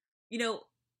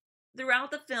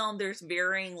 throughout the film there's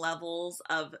varying levels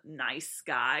of nice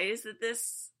guys that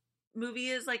this movie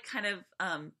is like kind of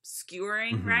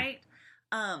skewering, Mhm. right?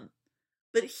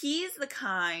 But he's the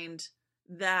kind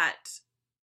that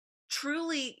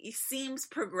truly seems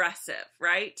progressive,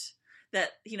 right?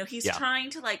 That, he's Yeah. trying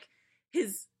to, like,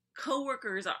 his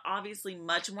coworkers are obviously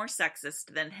much more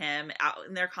sexist than him out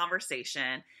in their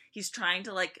conversation. He's trying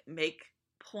to, like, make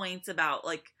points about,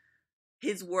 like,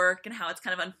 his work and how it's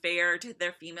kind of unfair to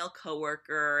their female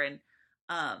coworker, and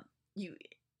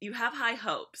you have high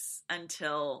hopes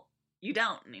until you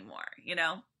don't anymore,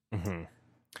 Mhm.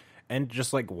 And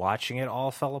just like watching it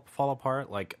all fall apart,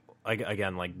 like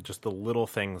again, like just the little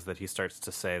things that he starts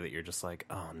to say that you're just like,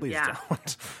 oh, please Yeah.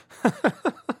 don't.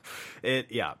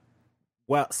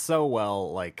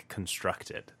 Well like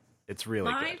constructed. It's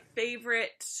really My good.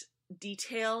 favorite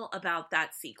detail about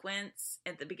that sequence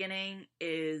at the beginning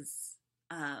is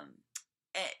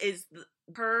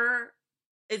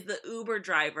the Uber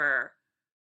driver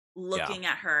looking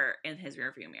at her in his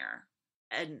rearview mirror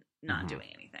and not Mhm.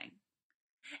 doing anything.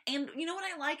 And you know what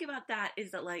I like about that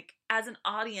is that, like, as an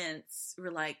audience,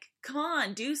 we're like, come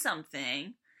on, do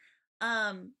something.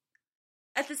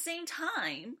 At the same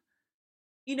time,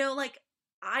 like,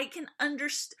 I can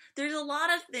understand. There's a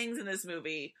lot of things in this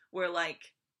movie where,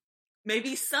 like,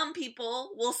 maybe some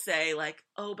people will say, like,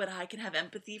 oh, but I can have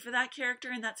empathy for that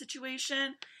character in that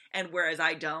situation. And whereas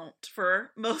I don't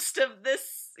for most of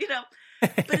this,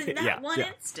 But in that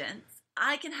instance,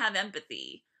 I can have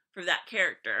empathy for that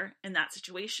character in that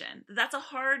situation. That's a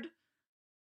hard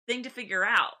thing to figure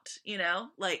out,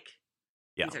 Like,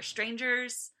 these are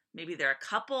strangers. Maybe they're a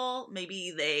couple.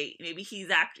 Maybe he's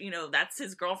that's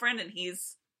his girlfriend, and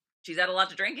she's had a lot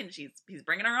to drink, and he's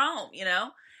bringing her home,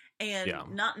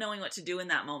 and not knowing what to do in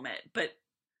that moment, but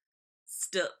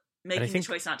still making the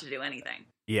choice not to do anything.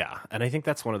 Yeah, and I think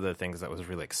that's one of the things that was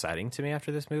really exciting to me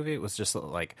after this movie. It was just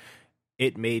like,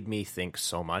 it made me think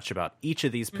so much about each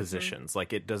of these positions.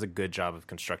 Like, it does a good job of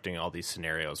constructing all these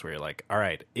scenarios where you're like, all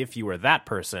right, if you were that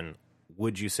person,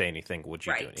 would you say anything? Would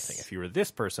you do anything? If you were this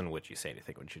person, would you say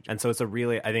anything? Would you do? And so it's a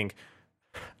really, I think,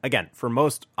 again, for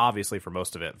most of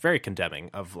it, very condemning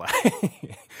of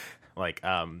like,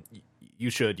 you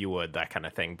should, you would, that kind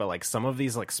of thing. But like some of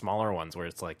these like smaller ones where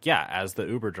it's like, yeah, as the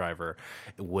Uber driver,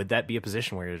 would that be a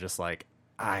position where you're just like,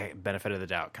 I benefit of the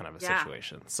doubt kind of a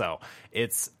situation. So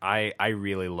I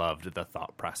really loved the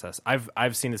thought process.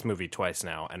 I've seen this movie twice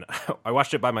now, and I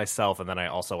watched it by myself, and then I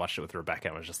also watched it with Rebecca,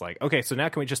 and was just like, okay, so now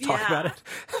can we just talk about it?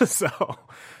 So,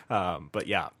 but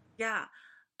yeah. Yeah.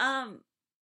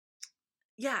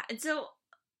 Yeah. And so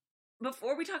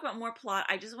before we talk about more plot,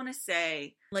 I just want to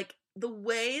say, like, the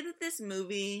way that this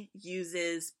movie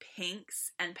uses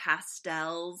pinks and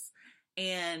pastels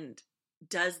and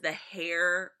does the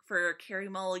hair for Carey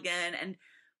Mulligan and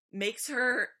makes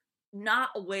her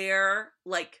not wear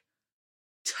like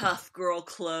tough girl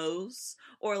clothes,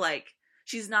 or like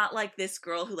she's not like this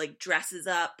girl who like dresses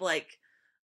up like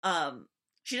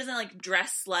she doesn't like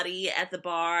dress slutty at the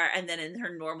bar and then in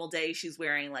her normal day she's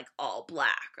wearing like all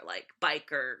black or like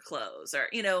biker clothes, or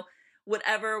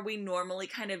whatever we normally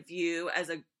kind of view as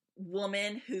a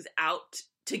woman who's out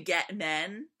to get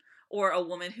men, or a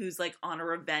woman who's like on a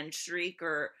revenge streak,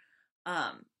 or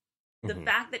the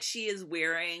fact that she is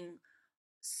wearing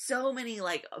so many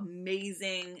like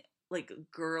amazing like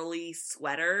girly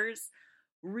sweaters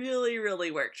really,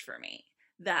 really worked for me.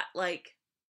 That like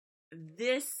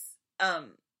this, I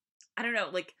don't know,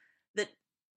 like that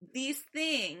these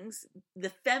things,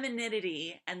 the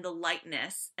femininity and the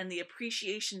lightness and the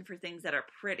appreciation for things that are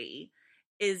pretty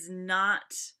is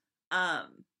not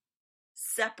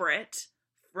separate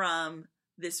from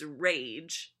this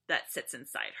rage that sits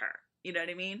inside her. You know what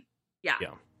I mean? Yeah.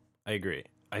 Yeah, I agree.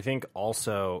 I think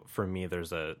also for me,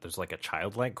 there's like a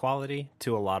childlike quality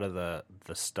to a lot of the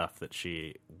stuff that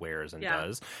she wears and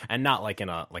does, and not like in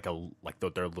their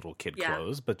little kid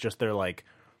clothes, but just they're like,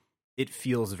 it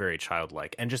feels very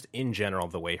childlike, and just in general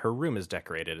the way her room is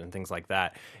decorated and things like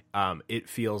that. It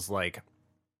feels like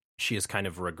she is kind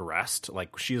of regressed,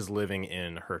 like she is living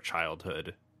in her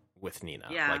childhood with Nina,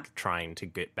 like trying to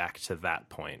get back to that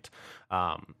point.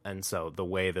 And so the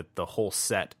way that the whole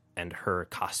set and her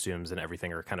costumes and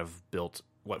everything are kind of built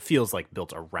what feels like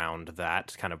built around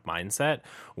that kind of mindset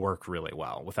work really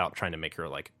well without trying to make her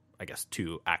like, I guess,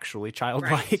 too actually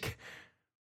childlike. Right.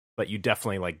 But you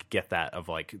definitely like get that of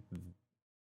like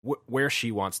where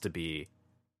she wants to be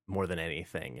more than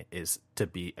anything is to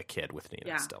be a kid with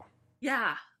Nina still.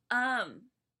 Yeah.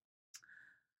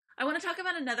 I want to talk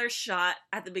about another shot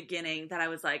at the beginning that I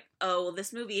was like, oh, well,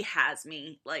 this movie has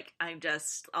me. Like,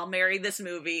 I'll marry this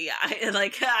movie.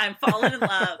 I'm falling in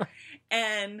love.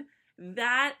 And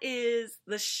that is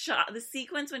the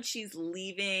sequence when she's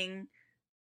leaving,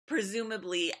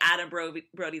 presumably Adam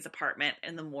Brody's apartment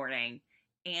in the morning.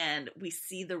 And we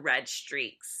see the red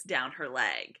streaks down her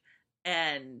leg.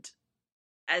 And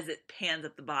as it pans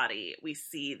up the body, we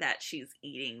see that she's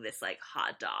eating this like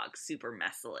hot dog super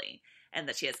messily. And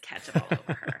that she has ketchup all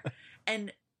over her.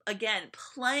 And again,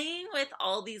 playing with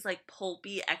all these like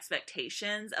pulpy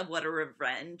expectations of what a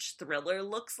revenge thriller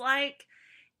looks like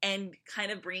and kind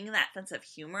of bringing that sense of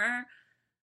humor.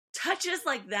 Touches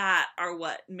like that are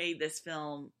what made this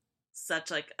film such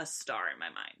like a star in my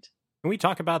mind. Can we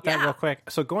talk about that real quick?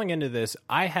 So going into this,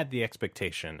 I had the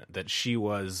expectation that she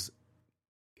was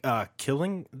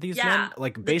killing these men,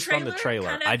 like based on the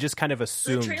trailer. I just kind of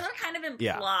assumed. The trailer kind of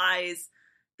implies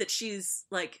that she's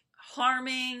like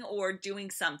harming or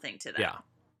doing something to them.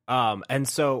 Yeah. And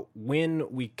so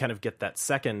when we kind of get that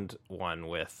second one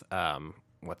with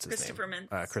what's his name?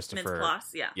 Christopher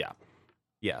Mintz-Plasse, yeah.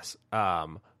 Yes.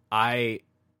 I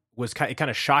was it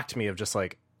kind of shocked me of just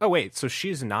like, oh wait, so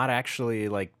she's not actually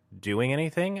like doing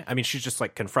anything? I mean, she's just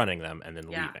like confronting them and then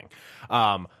leaving.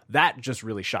 That just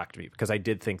really shocked me because I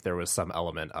did think there was some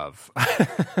element of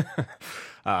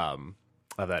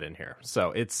that in here.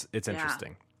 So it's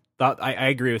interesting. I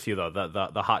agree with you though.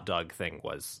 The hot dog thing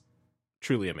was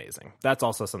truly amazing. That's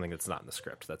also something that's not in the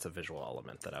script. That's a visual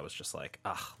element that I was just like,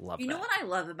 love that. You know what I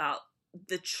love about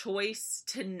the choice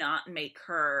to not make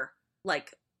her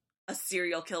like a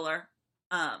serial killer,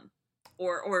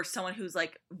 or someone who's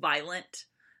like violent.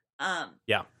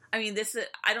 Yeah. I mean,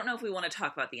 I don't know if we want to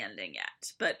talk about the ending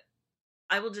yet, but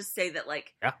I will just say that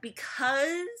like,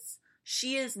 because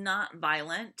she is not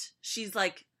violent, she's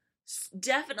like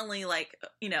definitely like,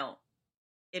 you know,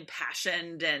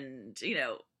 impassioned and, you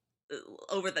know,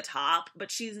 over the top,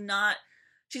 but she's not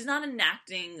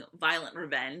enacting violent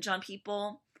revenge on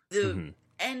people. The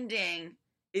ending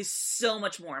is so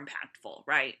much more impactful,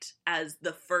 right? As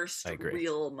the first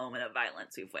real moment of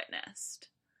violence we've witnessed.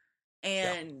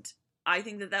 And I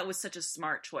think that was such a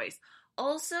smart choice.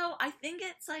 Also, I think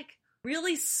it's like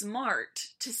really smart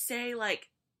to say like,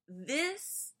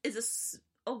 this is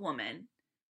a woman.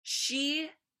 She,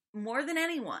 more than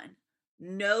anyone,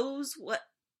 knows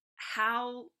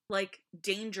how like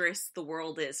dangerous the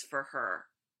world is for her,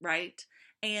 right?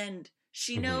 And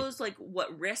she knows like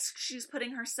what risk she's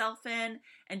putting herself in,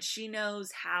 and she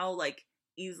knows how like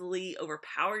easily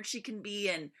overpowered she can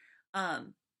be,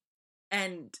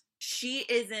 and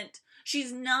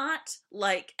she's not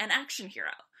like an action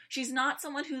hero. She's not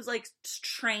someone who's like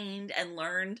trained and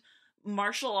learned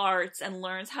martial arts and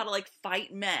learns how to like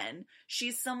fight men.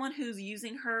 She's someone who's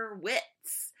using her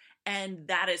wits, and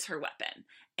that is her weapon.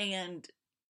 And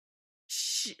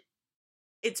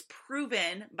it's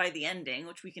proven by the ending,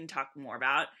 which we can talk more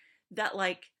about, that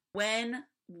like when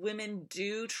women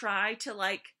do try to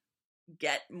like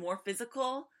get more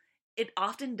physical, it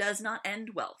often does not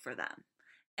end well for them.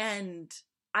 And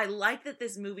I like that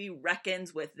this movie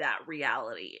reckons with that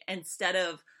reality instead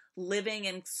of living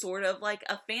in sort of like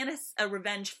a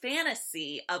revenge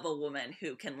fantasy of a woman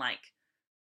who can like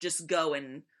just go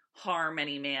and harm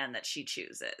any man that she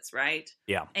chooses, right?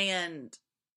 Yeah. And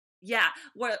yeah,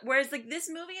 whereas like this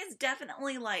movie is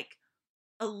definitely like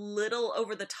a little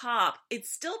over the top.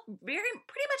 It's still pretty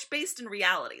much based in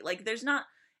reality. Like there's not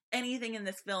anything in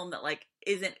this film that like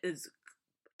is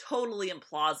totally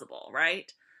implausible,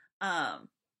 right?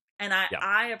 And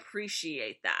I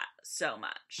appreciate that so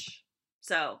much.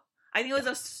 So I think it was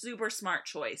a super smart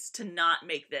choice to not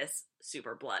make this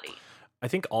super bloody. I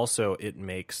think also it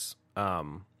makes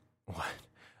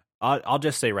I'll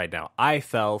just say right now, I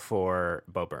fell for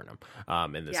Bo Burnham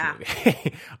in this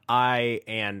movie.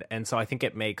 And so I think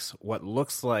it makes what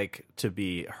looks like to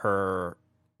be her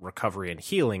recovery and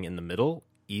healing in the middle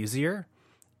easier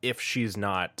if she's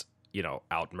not, you know,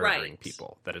 out murdering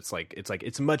people. That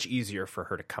it's much easier for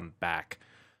her to come back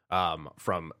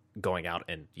from going out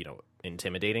and, you know,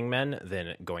 intimidating men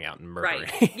than going out and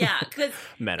murdering because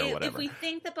men or whatever. If we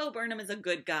think that Bo Burnham is a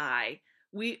good guy,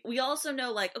 we also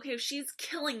know like, okay, if she's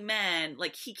killing men,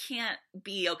 like he can't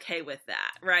be okay with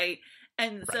that, right?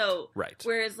 And so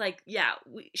whereas like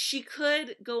she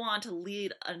could go on to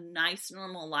lead a nice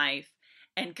normal life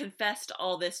and confessed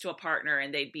all this to a partner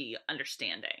and they'd be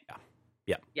understanding.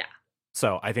 Yeah.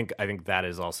 So I think that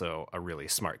is also a really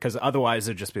smart, because otherwise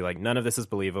it'd just be like, none of this is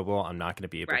believable. I'm not going to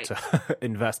be able to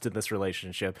invest in this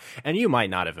relationship. And you might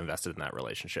not have invested in that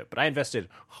relationship, but I invested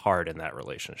hard in that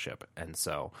relationship. And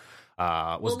so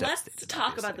was devastated. Let's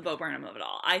talk about the Bo Burnham of it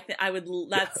all.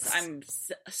 I'm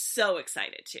so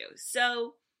excited too.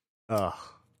 So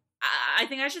I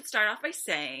think I should start off by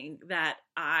saying that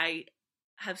I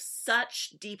have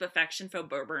such deep affection for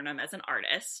Bo Burnham as an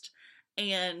artist.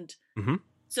 And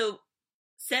so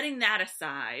setting that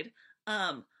aside,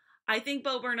 I think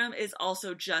Bo Burnham is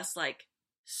also just like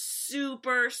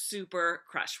super, super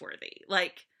crush worthy.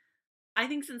 Like, I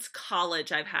think since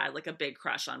college I've had like a big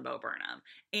crush on Bo Burnham.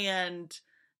 And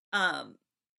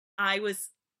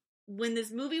when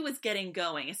this movie was getting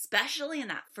going, especially in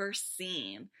that first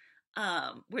scene,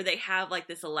 where they have like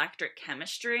this electric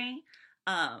chemistry,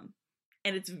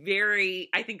 and it's very,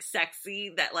 I think,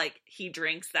 sexy that like he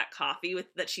drinks that coffee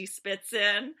that she spits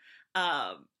in,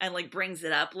 and like brings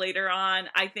it up later on.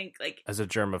 I think, like, as a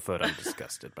germaphobe, I'm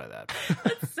disgusted by that.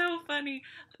 That's so funny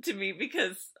to me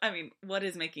because, I mean, what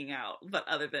is making out but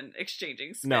other than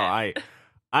exchanging spit? No,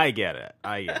 I get it.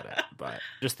 But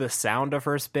just the sound of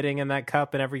her spitting in that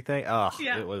cup and everything.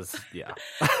 It was,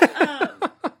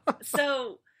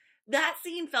 So that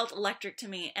scene felt electric to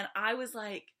me. And I was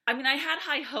like, I mean, I had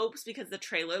high hopes because the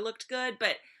trailer looked good,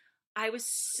 but I was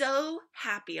so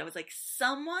happy. I was like,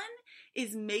 someone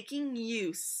is making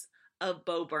use of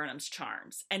Bo Burnham's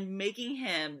charms and making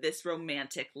him this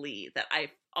romantic lead that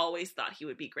I've always thought he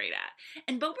would be great at.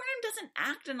 And Bo Burnham doesn't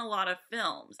act in a lot of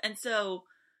films. And so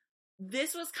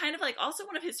this was kind of like also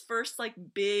one of his first like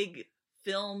big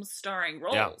film starring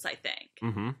roles, I think.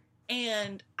 Mm-hmm.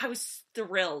 And I was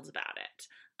thrilled about it.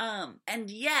 And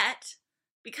yet,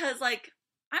 because like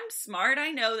I'm smart,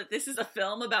 I know that this is a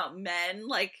film about men,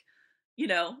 like, you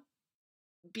know,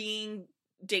 being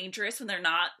dangerous when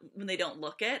they don't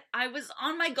look it. I was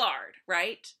on my guard,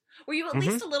 right? Were you at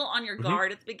least a little on your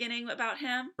guard at the beginning about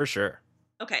him? For sure.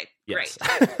 Okay, yes.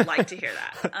 Great. I'd like to hear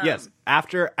that. Yes.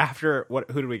 After who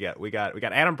did we get? We got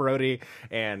Adam Brody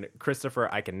and Christopher.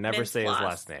 I can never say his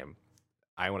last name.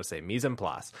 I want to say mise en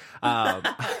place.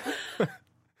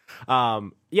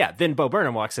 Then Bo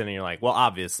Burnham walks in and you're like, well,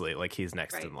 obviously, like he's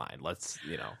next in line. Let's,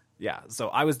 So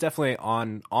I was definitely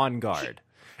on guard.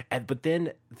 But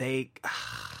then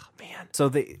so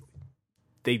they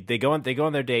go on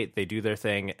their date, they do their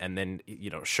thing, and then,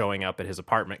 showing up at his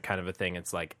apartment kind of a thing.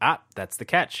 It's like, that's the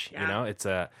catch. Yeah. It's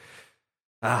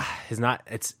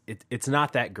it's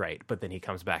not that great. But then he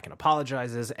comes back and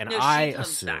apologizes, and I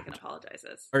assumed, back and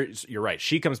apologizes. Or you're right,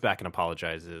 she comes back and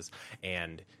apologizes,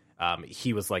 and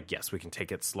he was like, yes, we can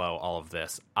take it slow, all of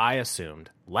this. I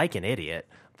assumed, like an idiot,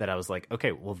 that I was like,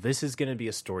 okay, well, this is going to be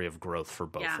a story of growth for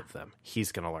both of them.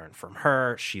 He's going to learn from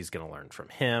her. She's going to learn from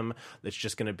him. It's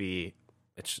just going to be,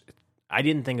 I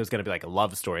didn't think it was going to be like a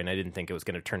love story, and I didn't think it was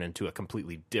going to turn into a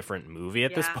completely different movie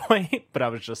at this point. But I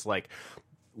was just like,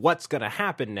 what's going to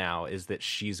happen now is that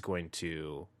she's going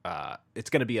to,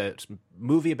 it's going to be a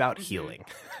movie about healing.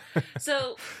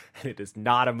 So and it is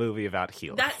not a movie about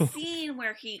healing. That scene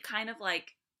where he kind of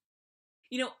like,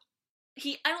 I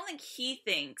don't think he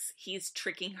thinks he's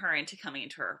tricking her into coming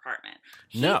into her apartment.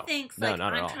 He thinks like,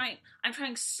 I'm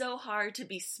trying so hard to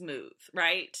be smooth,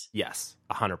 right? Yes,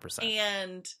 100%.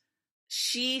 And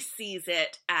she sees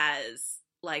it as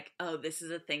like, oh, this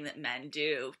is a thing that men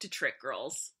do to trick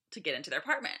girls to get into their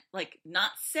apartment. Like,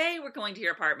 not say we're going to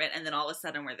your apartment and then all of a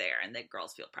sudden we're there and the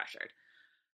girls feel pressured.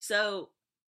 So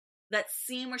that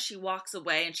scene where she walks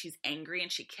away and she's angry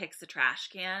and she kicks the trash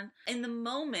can. In the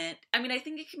moment, I mean, I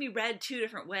think it can be read two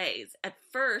different ways. At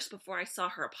first, before I saw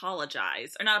her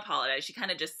apologize, or not apologize, she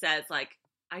kind of just says, like,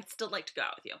 I'd still like to go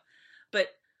out with you. But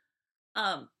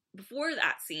before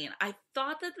that scene, I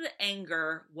thought that the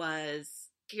anger was,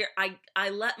 here, I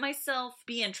let myself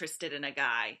be interested in a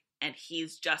guy, and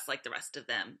he's just like the rest of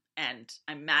them. And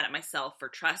I'm mad at myself for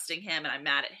trusting him, and I'm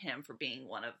mad at him for being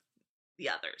one of the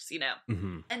others,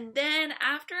 Mm-hmm. And then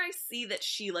after I see that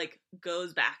she like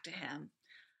goes back to him,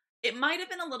 it might have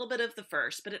been a little bit of the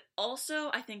first, but it also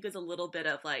I think is a little bit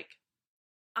of like,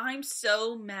 I'm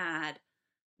so mad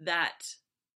that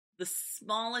the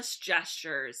smallest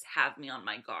gestures have me on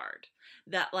my guard,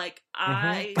 that like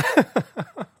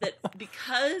that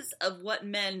because of what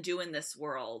men do in this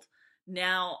world,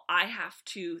 now I have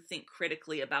to think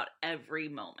critically about every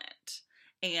moment.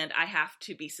 And I have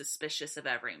to be suspicious of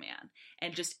every man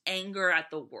and just anger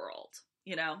at the world,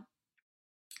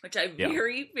 which I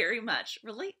very, very much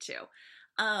relate to.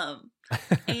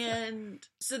 And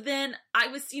so then I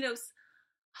was,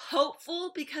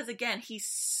 hopeful because, again, he's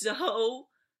so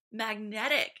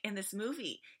magnetic in this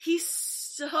movie. He's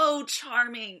so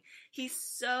charming. He's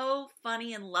so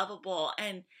funny and lovable.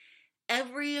 And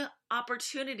every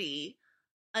opportunity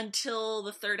until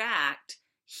the third act,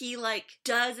 he like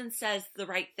does and says the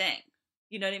right thing.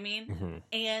 You know what I mean? Mm-hmm.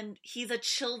 And he's a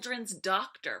children's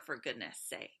doctor, for goodness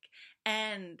sake.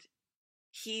 And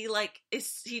he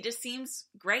just seems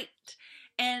great.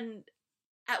 And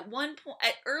at one point,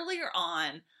 earlier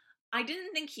on, I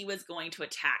didn't think he was going to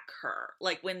attack her,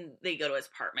 like when they go to his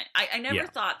apartment. I never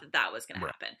thought that was going to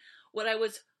happen. What I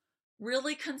was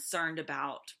really concerned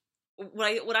about,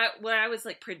 what I was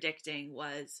like predicting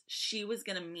was she was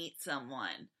going to meet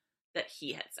someone that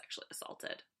he had sexually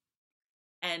assaulted.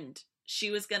 And she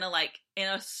was going to, like, in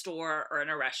a store or in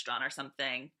a restaurant or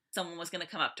something, someone was going to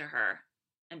come up to her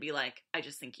and be like, I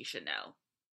just think you should know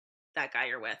that guy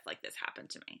you're with, like, this happened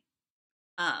to me.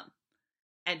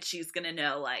 And she's going to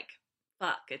know, like,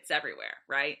 fuck, it's everywhere,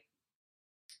 right?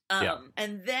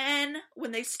 And then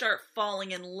when they start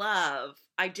falling in love,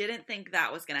 I didn't think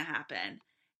that was going to happen.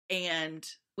 And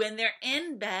when they're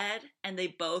in bed and they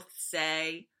both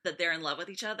say that they're in love with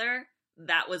each other,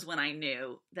 that was when I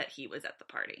knew that he was at the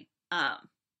party.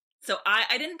 So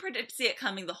I didn't see it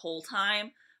coming the whole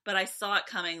time, but I saw it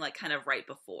coming like kind of right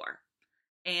before.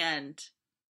 And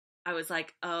I was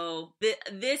like, oh,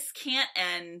 this can't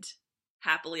end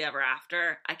happily ever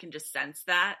after. I can just sense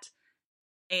that.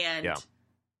 And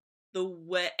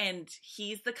and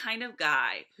he's the kind of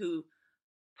guy who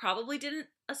probably didn't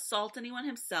assault anyone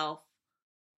himself,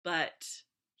 but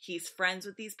he's friends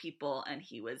with these people and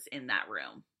he was in that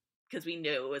room because we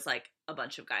knew it was like a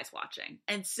bunch of guys watching.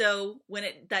 And so when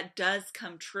that does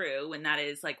come true, when that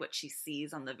is like what she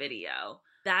sees on the video,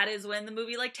 that is when the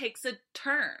movie like takes a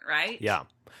turn, right? Yeah.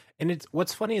 And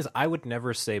what's funny is I would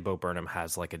never say Bo Burnham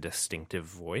has like a distinctive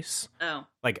voice. Oh.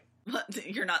 Like,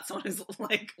 you're not someone who's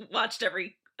like watched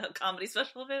every comedy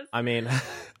special of his? I mean,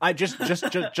 I just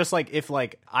like, if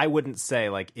like, I wouldn't say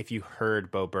like, if you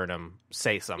heard Bo Burnham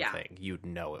say something, you'd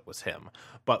know it was him.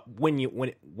 But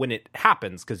when it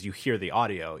happens, because you hear the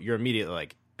audio, you're immediately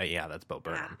like, yeah, that's Bo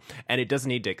Burnham. And it doesn't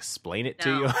need to explain it to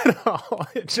you at all.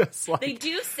 It just like, they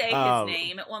do say his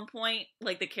name at one point,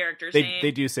 like the character's name.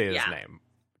 They do say his name.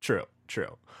 True.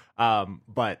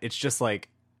 But it's just like,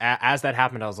 as that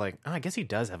happened, I was like, oh, I guess he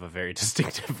does have a very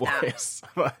distinctive voice.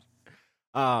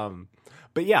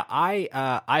 But yeah,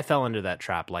 I fell into that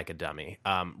trap like a dummy.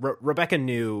 Rebecca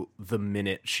knew the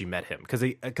minute she met him,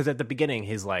 because at the beginning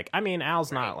he's like, I mean,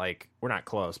 Al's not like, we're not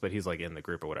close, but he's like in the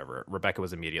group or whatever. Rebecca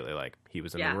was immediately like, he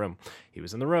was in the room. He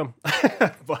was in the room.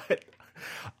 But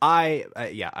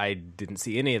I didn't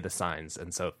see any of the signs,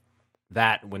 and so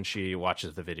that when she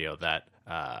watches the video, that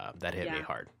hit me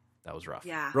hard. That was rough.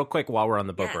 Yeah. Real quick, while we're on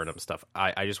the Bo Burnham stuff,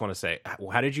 I just want to say,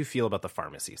 how did you feel about the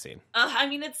pharmacy scene? I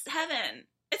mean, it's heaven.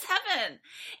 It's heaven.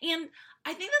 And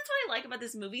I think that's what I like about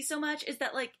this movie so much, is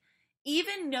that, like,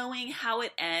 even knowing how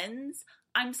it ends,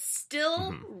 I'm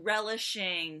still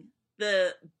relishing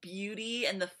the beauty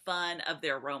and the fun of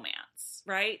their romance,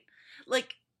 right?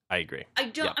 Like, I agree.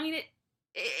 I mean, it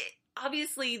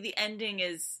obviously the ending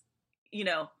is, you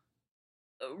know,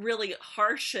 really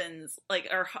harshens, like,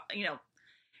 or, you know,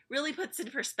 really puts in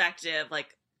perspective,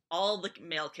 like, all the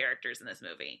male characters in this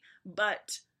movie.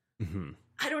 But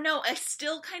I don't know, I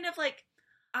still kind of like,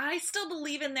 I still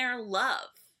believe in their love.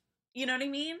 You know what I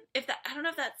mean? I don't know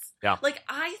if that's like,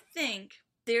 I think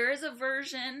there is a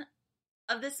version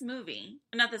of this movie,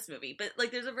 not this movie, but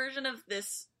like there's a version of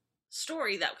this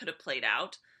story that could have played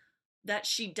out, that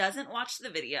she doesn't watch the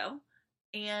video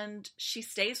and she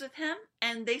stays with him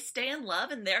and they stay in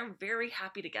love and they're very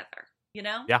happy together, you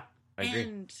know? Yeah, I agree.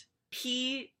 And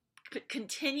he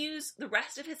continues the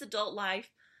rest of his adult life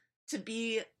to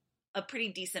be a pretty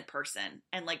decent person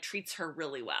and like treats her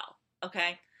really well.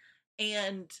 Okay.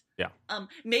 And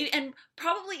maybe, and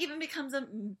probably even becomes a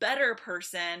better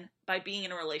person by being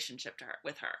in a relationship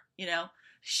with her. You know,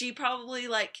 he probably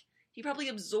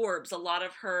absorbs a lot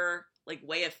of her like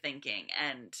way of thinking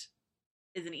and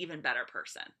is an even better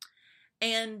person.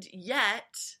 And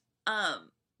yet,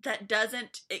 that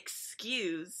doesn't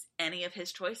excuse any of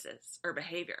his choices or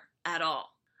behavior at all.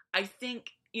 I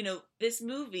think, you know, this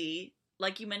movie,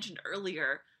 like you mentioned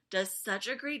earlier, does such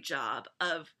a great job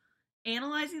of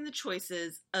analyzing the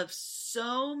choices of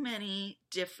so many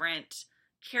different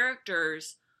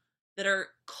characters that are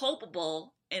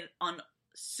culpable on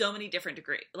so many different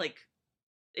degrees, like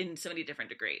in so many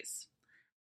different degrees.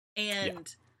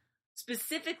 And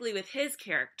specifically with his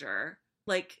character,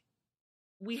 like,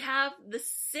 we have the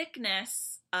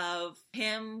sickness of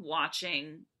him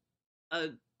watching a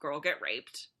girl get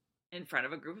raped in front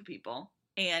of a group of people.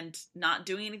 and not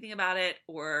doing anything about it,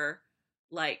 or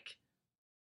like,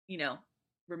 you know,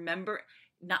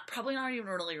 probably not even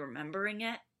really remembering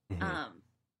it. Mm-hmm.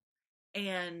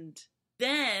 And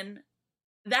then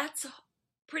that's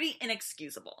pretty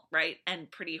inexcusable, right? And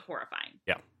pretty horrifying.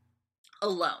 Yeah.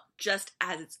 Alone, just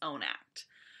as its own act.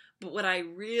 But what I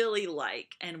really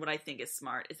like, and what I think is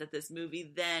smart, is that this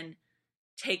movie then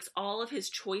takes all of his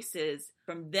choices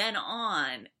from then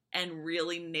on and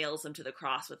really nails him to the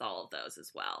cross with all of those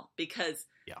as well. Because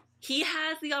he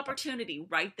has the opportunity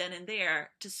right then and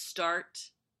there to start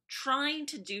trying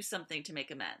to do something to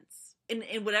make amends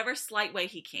in whatever slight way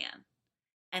he can.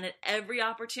 And at every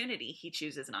opportunity, he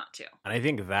chooses not to. And I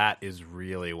think that is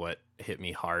really what hit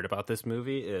me hard about this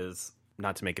movie, is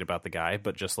not to make it about the guy,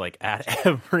 but just like at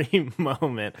every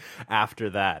moment after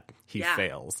that, he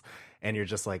fails. And you're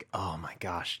just like, oh my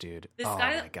gosh, dude. This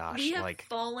guy we have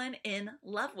fallen in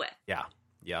love with. Yeah.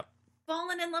 Yep.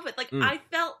 Fallen in love with. Like, I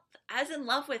felt as in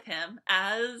love with him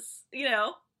as, you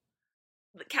know,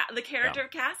 the character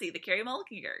of Cassie, the Carey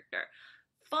Mulligan character.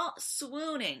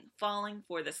 Swooning, falling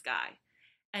for this guy.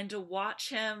 And to watch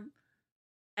him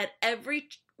at every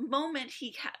moment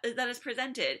that is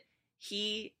presented,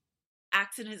 he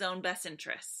acts in his own best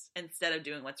interests instead of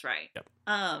doing what's right. Yep.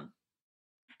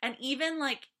 And even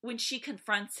like when she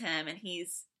confronts him and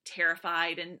he's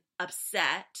terrified and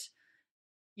upset,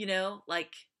 you know,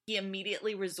 like he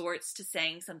immediately resorts to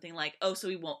saying something like, "Oh, so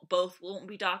we won't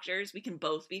be doctors. We can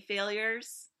both be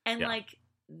failures." And like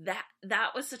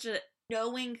that was such a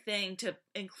knowing thing to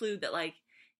include, that like,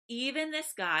 even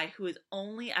this guy who has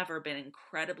only ever been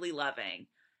incredibly loving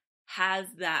has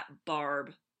that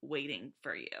barb waiting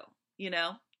for you, you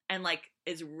know, and like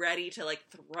is ready to like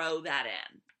throw that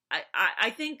in.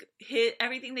 I think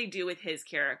everything they do with his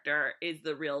character is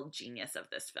the real genius of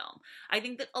this film. I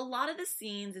think that a lot of the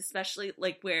scenes, especially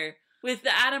like where with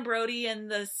the Adam Brody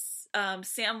and the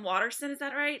Sam Waterston, is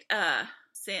that right?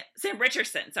 Sam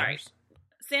Richardson, sorry.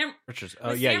 Sam Richardson.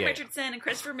 Oh, Sam Richardson and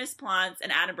Christopher Mintz-Plasse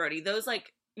and Adam Brody. Those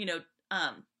like, you know,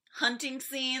 hunting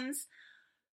scenes,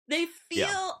 they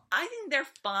feel, I think they're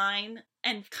fine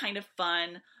and kind of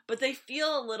fun, but they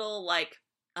feel a little like,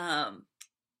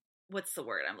 what's the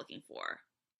word I'm looking for?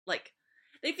 Like,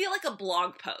 they feel like a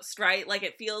blog post, right? Like,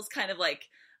 it feels kind of like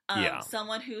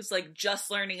someone who's like just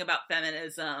learning about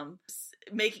feminism,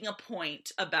 making a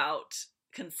point about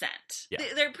consent. Yeah.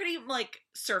 They're pretty like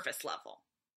surface level.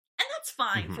 And that's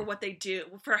fine for what they do,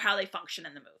 for how they function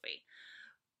in the movie.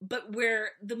 But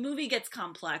where the movie gets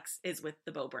complex is with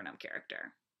the Bo Burnham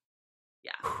character.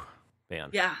 Yeah. Man.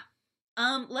 Yeah.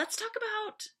 Let's talk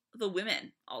about the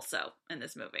women also in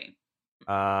this movie.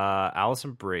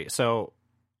 Alison Brie. So,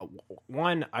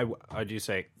 one, I do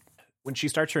say, when she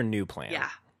starts her new plan,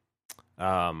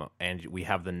 and we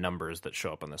have the numbers that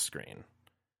show up on the screen,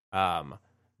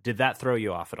 did that throw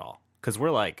you off at all? Because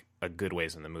we're like a good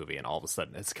ways in the movie, and all of a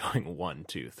sudden it's going 1,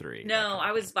 2, 3. No,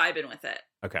 I was vibing with it.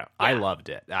 Okay, yeah. I loved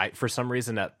it. For some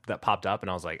reason that popped up,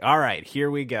 and I was like, all right, here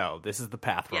we go. This is the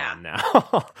path we're on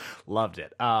now. Loved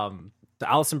it. So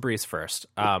Alison Brie's first.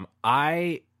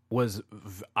 I was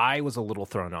a little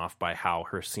thrown off by how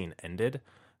her scene ended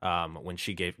when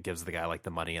she gives the guy like the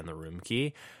money and the room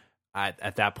key.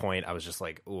 At that point, I was just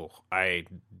like, ooh, I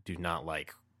do not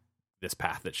like this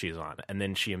path that she's on. And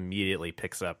then she immediately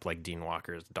picks up like Dean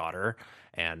Walker's daughter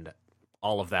and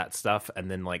all of that stuff.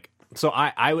 And then like, so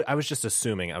I was just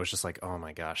assuming, I was just like, oh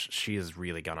my gosh, she has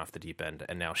really gone off the deep end.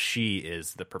 And now she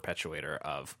is the perpetuator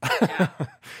of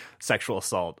sexual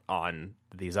assault on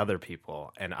these other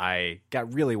people. And I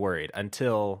got really worried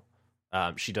until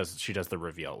she does the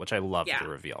reveal, which I loved the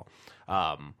reveal,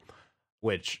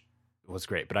 which was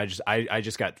great. But I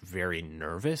just got very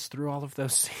nervous through all of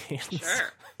those scenes.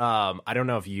 Sure. I don't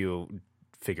know if you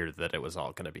figured that it was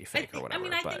all going to be fake or whatever. I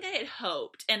mean, I think I had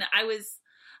hoped, and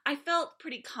I felt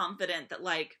pretty confident that,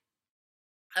 like,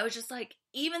 I was just like,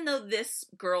 even though this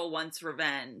girl wants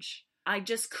revenge, I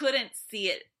just couldn't see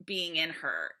it being in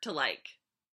her to, like,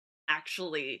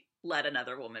 actually let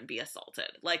another woman be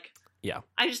assaulted. Like, yeah,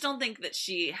 I just don't think that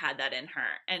she had that in her,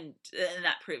 and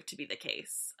that proved to be the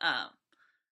case.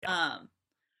 But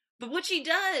what she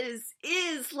does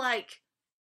is, like,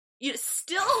 you know,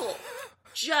 still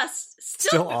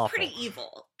pretty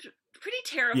evil, pretty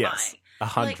terrifying. Yes,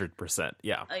 100%.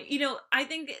 Yeah. You know, I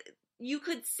think you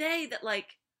could say that,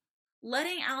 like,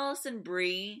 letting Alison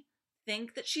Brie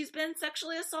think that she's been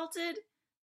sexually assaulted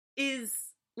is,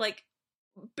 like,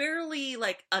 barely,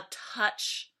 like, a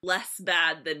touch less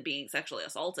bad than being sexually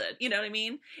assaulted. You know what I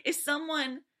mean? If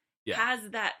someone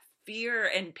has that fear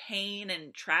and pain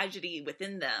and tragedy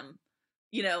within them,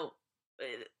 you know,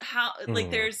 how,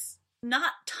 like, there's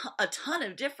not a ton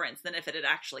of difference than if it had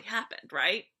actually happened,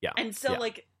 right? Yeah. And so, Yeah.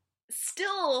 like,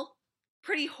 still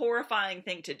pretty horrifying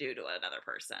thing to do to another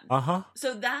person. Uh-huh.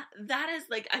 So that is,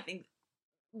 like, I think,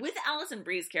 with Alison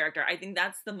Brie's character, I think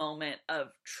that's the moment of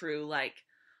true, like,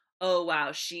 oh,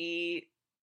 wow, she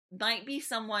might be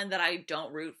someone that I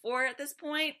don't root for at this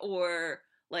point, or,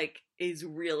 like, is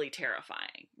really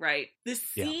terrifying, right? The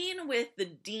scene with the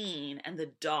dean and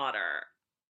the daughter,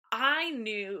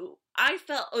 I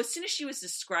felt, as soon as she was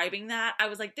describing that, I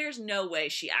was like, there's no way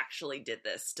she actually did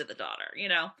this to the daughter, you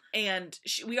know? And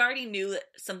we already knew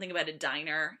something about a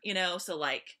diner, you know? So,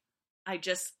 like, I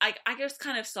just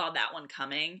kind of saw that one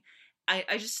coming.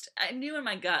 I knew in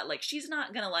my gut, like, she's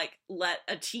not gonna, like, let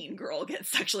a teen girl get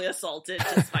sexually assaulted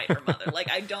to spite her mother. Like,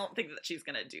 I don't think that she's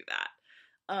gonna do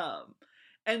that.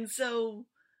 And so,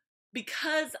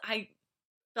 because I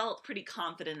felt pretty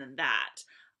confident in that,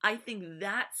 I think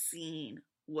that scene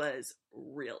was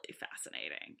really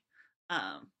fascinating.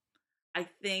 I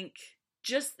think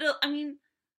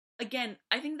again,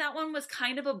 I think that one was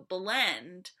kind of a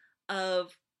blend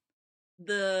of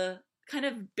the kind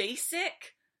of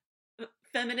basic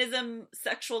feminism,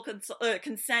 sexual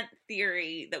consent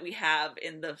theory that we have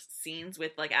in the scenes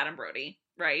with, like, Adam Brody,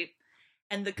 right?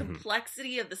 And the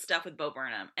complexity of the stuff with Bo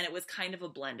Burnham, and it was kind of a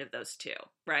blend of those two,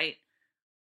 right?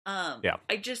 Yeah.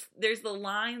 There's the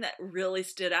line that really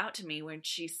stood out to me when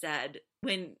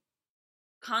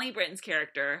Connie Britton's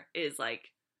character is,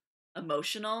 like,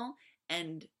 emotional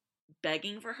and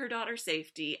begging for her daughter's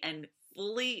safety and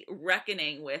fully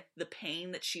reckoning with the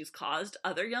pain that she's caused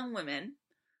other young women,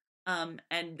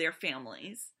 and their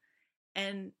families.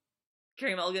 And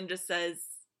Carey Mulligan just says,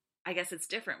 I guess it's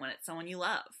different when it's someone you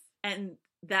love. And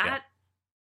that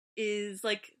is,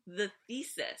 like, the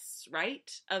thesis, right?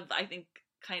 Of, I think,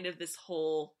 kind of this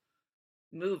whole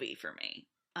movie for me,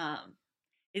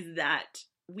 is that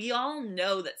we all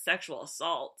know that sexual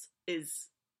assault is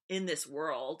in this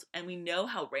world, and we know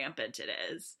how rampant it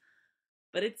is,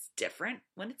 but it's different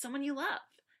when it's someone you love.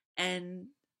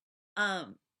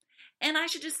 And I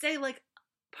should just say, like,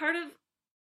 part of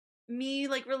me,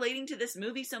 like, relating to this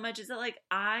movie so much is that, like,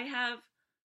 I have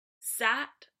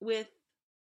sat with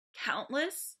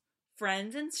countless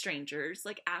friends and strangers,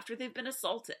 like, after they've been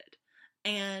assaulted,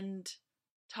 and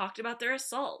talked about their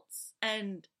assaults.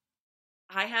 And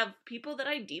I have people that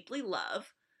I deeply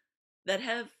love that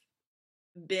have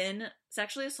been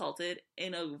sexually assaulted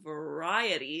in a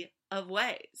variety of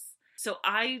ways. So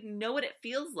I know what it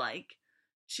feels like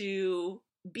to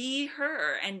be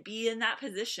her and be in that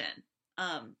position,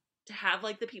 to have,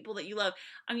 like, the people that you love.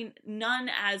 I mean, none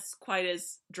as quite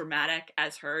as dramatic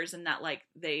as hers, in that, like,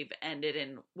 they've ended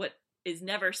in what is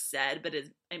never said but is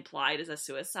implied as a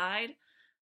suicide.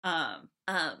 But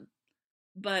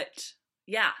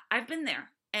yeah, I've been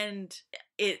there, and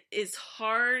it is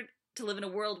hard to live in a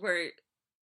world where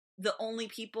the only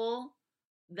people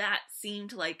that seem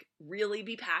to, like, really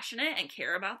be passionate and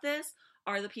care about this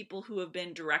are the people who have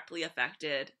been directly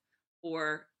affected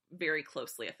or very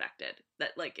closely affected.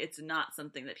 That, like, it's not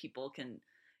something that people can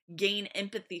gain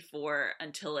empathy for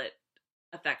until it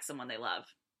affects someone they love,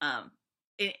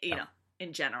 you know,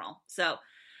 in general. So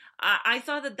I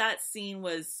thought that scene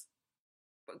was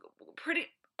a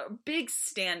big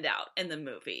standout in the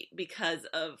movie, because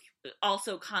of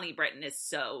also Connie Britton is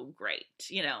so great,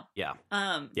 you know? Yeah.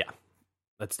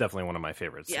 That's definitely one of my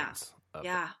favorite scenes.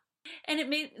 Yeah. And it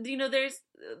made, you know, there's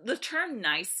the term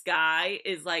nice guy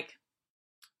is, like,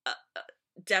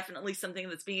 definitely something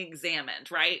that's being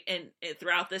examined, right? And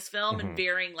throughout this film in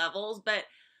varying levels. But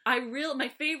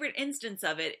my favorite instance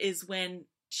of it is when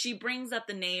she brings up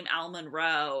the name Al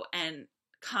Monroe, and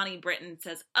Connie Britton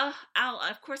says, "Oh, Al,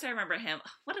 of course I remember him.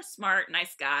 What a smart,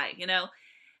 nice guy," you know?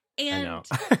 And I know.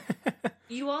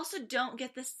 you also don't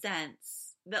get the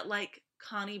sense that, like,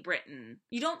 Connie Britton,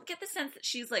 you don't get the sense that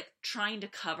she's, like, trying to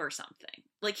cover something.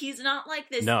 Like, he's not, like,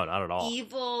 this no, not at all.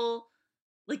 evil,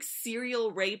 like,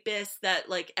 serial rapist that,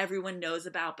 like, everyone knows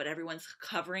about but everyone's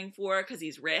covering for because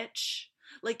he's rich.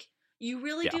 Like, you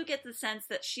really do get the sense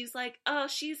that she's like, oh,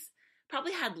 she's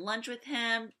probably had lunch with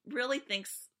him, really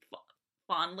thinks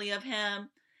fondly of him.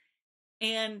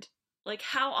 And, like,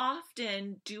 how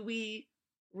often do we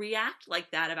react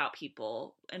like that about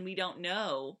people and we don't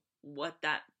know what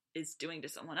that is doing to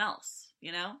someone else,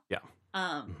 you know? Yeah.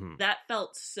 That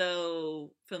felt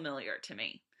so familiar to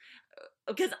me,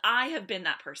 because I have been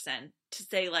that person to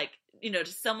say, like, you know,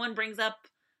 to someone brings up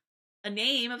a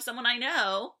name of someone I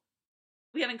know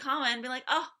we have in common, and be like,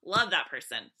 oh, love that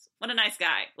person. What a nice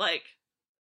guy. Like,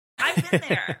 I've been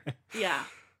there. Yeah.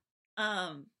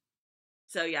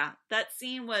 So yeah, that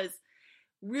scene was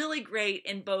really great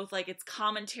in both like its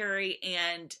commentary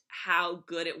and how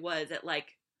good it was at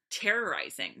like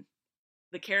terrorizing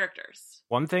the characters.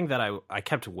 One thing that I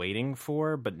kept waiting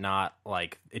for, but not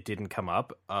like it didn't come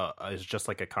up, is just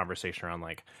like a conversation around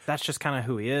like, that's just kind of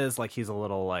who he is. Like he's a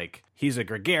little like, he's a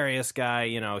gregarious guy,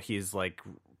 you know, he's like,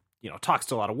 you know, talks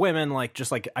to a lot of women. Like,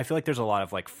 just like, I feel like there's a lot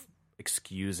of like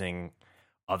excusing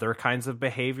other kinds of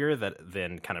behavior that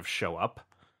then kind of show up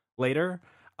later.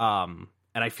 And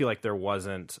I feel like there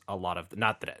wasn't a lot of,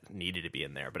 not that it needed to be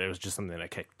in there, but it was just something that I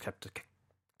kept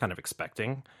kind of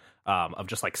expecting. Of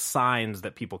just like signs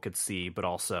that people could see, but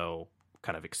also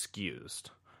kind of excused.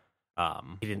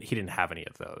 He didn't have any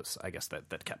of those, I guess,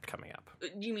 that kept coming up.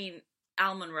 You mean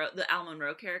Al Monroe, the Al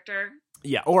Monroe character?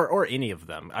 Yeah, or any of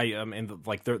them. And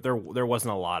like there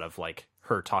wasn't a lot of like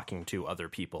her talking to other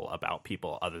people about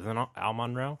people other than Al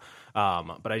Monroe.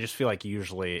 But I just feel like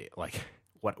usually like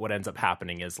what ends up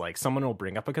happening is like someone will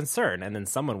bring up a concern and then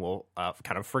someone will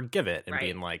kind of forgive it and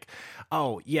being like,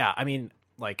 oh yeah, I mean.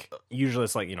 Like usually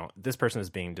it's like, you know, this person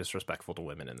is being disrespectful to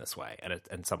women in this way.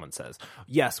 And someone says,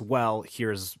 yes, well,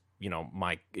 here's, you know,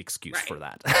 my excuse for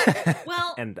that.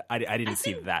 Well, and I didn't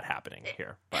see that happening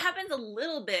here. It happens a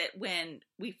little bit when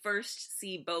we first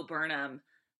see Bo Burnham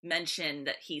mention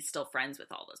that he's still friends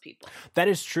with all those people. That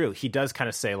is true. He does kind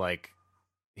of say like,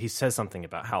 he says something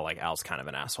about how like Al's kind of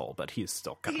an asshole, but he's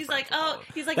still kind he's of like, oh,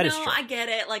 he's like, no, I get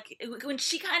it. Like when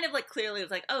she kind of like clearly was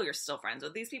like, oh, you're still friends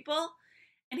with these people.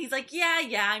 And he's like,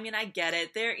 yeah, I mean, I get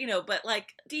it. They're, you know, but like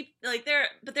deep, like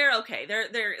they're okay.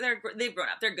 They've grown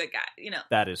up. They're good guys, you know.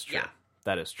 That is true. Yeah.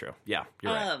 That is true. Yeah,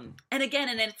 you're right. And again,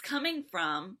 and it's coming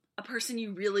from a person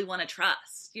you really want to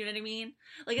trust. You know what I mean?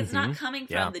 Like it's not coming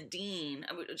from the dean,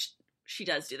 which she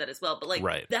does do that as well. But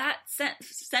like that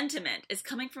sentiment is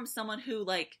coming from someone who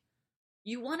like,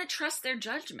 you want to trust their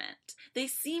judgment. They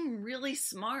seem really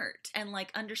smart and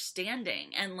like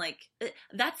understanding. And like,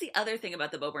 that's the other thing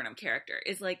about the Bo Burnham character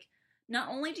is like, not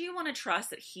only do you want to trust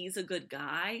that he's a good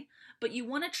guy, but you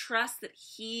want to trust that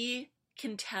he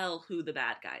can tell who the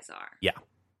bad guys are. Yeah.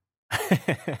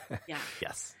 Yeah.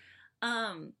 Yes.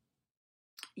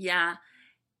 Yeah.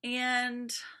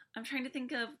 And I'm trying to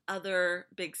think of other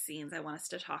big scenes I want us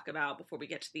to talk about before we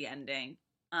get to the ending.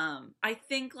 I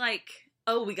think like,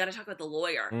 oh, we got to talk about the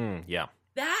lawyer. Yeah.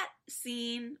 That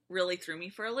scene really threw me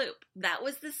for a loop. That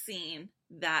was the scene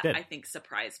that I think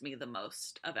surprised me the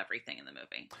most of everything in the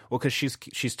movie. Well, because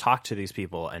she's talked to these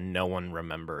people and no one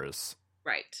remembers,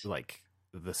 like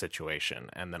the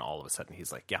situation, and then all of a sudden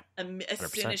he's like, yeah,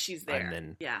 as soon as she's there,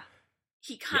 and then,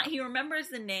 he remembers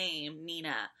the name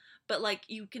Nina, but like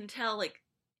you can tell, like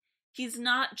he's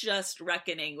not just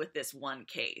reckoning with this one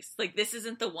case. Like this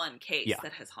isn't the one case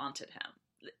that has haunted him.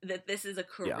 That this is a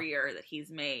career that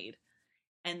he's made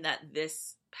and that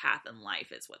this path in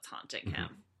life is what's haunting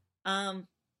him.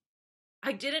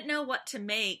 I didn't know what to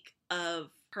make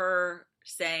of her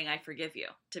saying, I forgive you,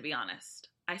 to be honest.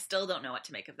 I still don't know what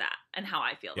to make of that and how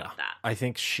I feel about that. I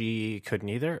think she couldn't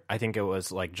either. I think it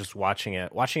was like just watching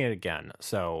it again.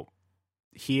 So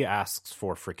he asks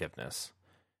for forgiveness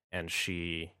and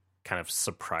she kind of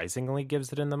surprisingly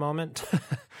gives it in the moment.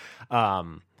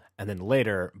 And then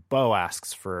later, Bo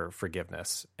asks for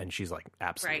forgiveness, and she's like,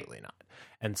 "Absolutely not."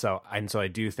 And so I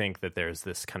do think that there's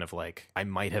this kind of like, I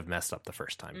might have messed up the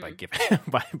first time by giving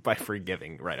by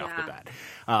forgiving right off the bat.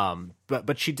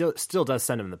 But she still does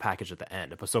send him the package at the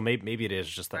end. So maybe it is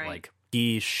just that like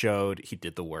he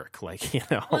did the work, like, you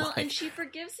know. Well, and she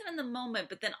forgives him in the moment,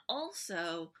 but then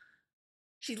also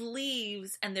she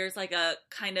leaves, and there's like a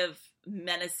kind of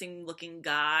menacing looking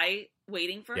guy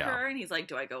waiting for her, and he's like,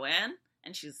 "Do I go in?"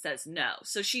 And she says no.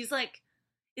 So she's like,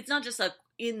 it's not just a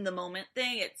in the moment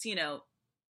thing. It's, you know,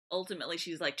 ultimately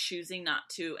she's like choosing not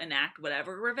to enact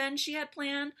whatever revenge she had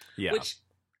planned. Yeah. Which,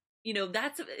 you know,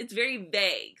 it's very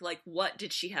vague. Like, what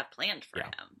did she have planned for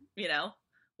him? You know,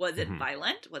 was it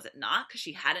violent? Was it not? Because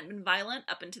she hadn't been violent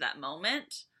up until that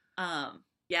moment.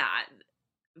 Yeah,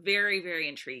 very, very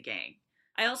intriguing.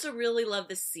 I also really love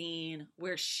the scene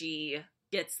where she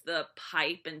gets the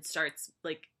pipe and starts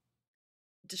like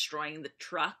destroying the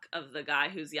truck of the guy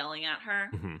who's yelling at her.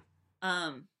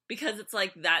 Because it's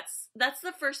like that's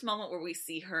the first moment where we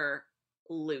see her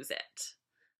lose it.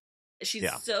 She's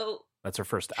so that's her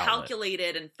first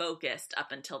calculated and focused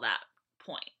up until that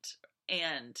point.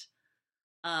 And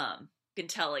can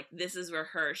tell like this is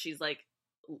where she's like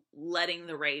letting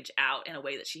the rage out in a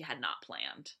way that she had not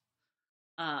planned.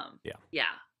 I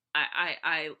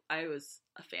was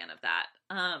a fan of that.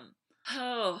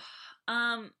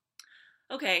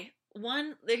 Okay,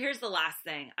 here's the last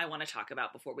thing I want to talk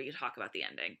about before we talk about the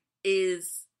ending,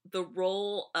 is the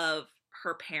role of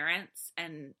her parents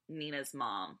and Nina's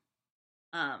mom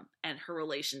and her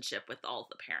relationship with all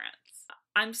the parents.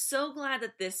 I'm so glad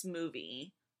that this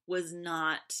movie was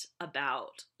not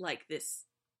about like this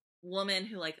woman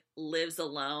who like lives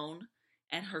alone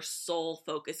and her sole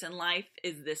focus in life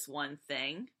is this one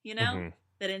thing, you know? Mhm.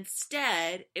 That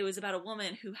instead it was about a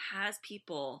woman who has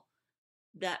people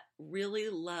that really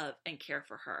love and care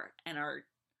for her and are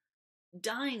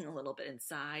dying a little bit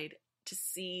inside to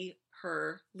see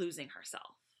her losing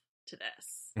herself to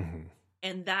this. Mhm.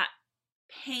 And that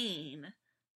pain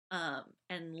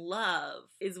and love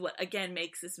is what again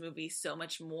makes this movie so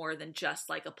much more than just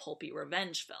like a pulpy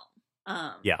revenge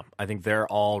film. Yeah, I think they're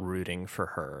all rooting for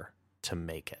her to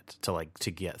make it,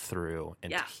 to get through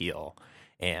and to heal.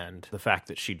 And the fact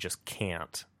that she just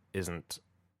can't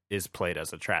is played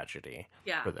as a tragedy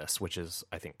for this, which is,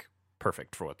 I think,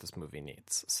 perfect for what this movie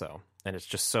needs. So, and it's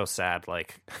just so sad,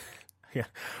 like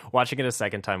watching it a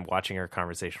second time, watching her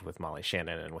conversation with Molly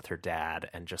Shannon and with her dad,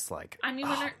 and just like, I mean,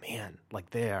 man, like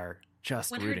they are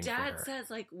just when rooting her dad for her. says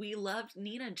like, we loved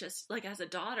Nina just like as a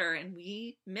daughter and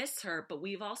we miss her, but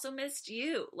we've also missed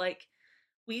you. Like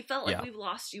we felt like we've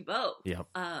lost you both. Yeah.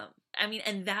 I mean,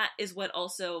 and that is what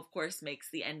also, of course,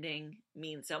 makes the ending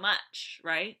mean so much,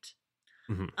 right?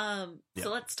 Mm-hmm.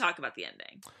 So let's talk about the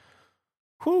ending.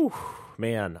 Whew,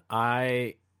 man,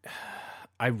 I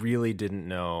really didn't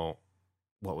know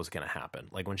what was going to happen.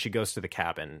 Like when she goes to the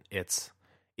cabin, it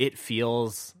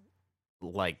feels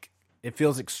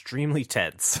extremely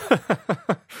tense.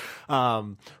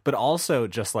 But also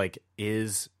just like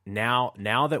is now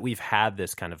that we've had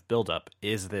this kind of buildup,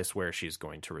 is this where she's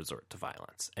going to resort to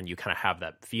violence? And you kind of have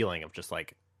that feeling of just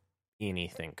like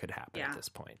anything could happen at this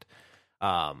point.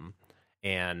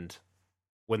 And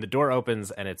when the door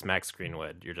opens and it's Max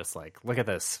Greenwood, you're just like, look at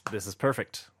this. This is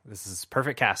perfect. This is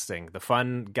perfect casting. The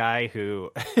fun guy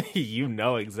who,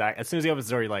 exactly. As soon as he opens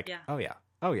the door, you're like, oh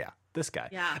yeah, this guy.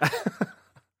 Yeah.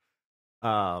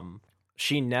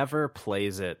 She never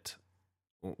plays it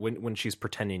when she's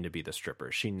pretending to be the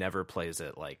stripper. She never plays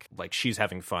it like she's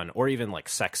having fun or even like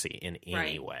sexy in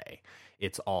any way.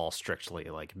 It's all strictly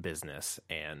like business,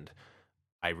 and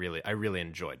I really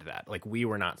enjoyed that. Like we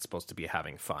were not supposed to be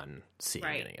having fun seeing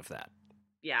any of that.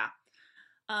 Yeah.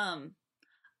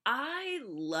 I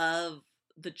love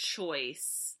the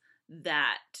choice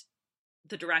that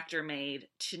the director made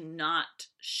to not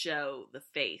show the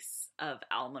face of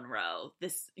Al Monroe,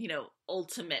 this,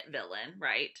 ultimate villain,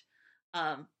 right?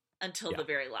 Until the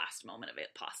very last moment of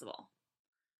it possible.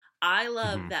 I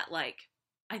love that, like,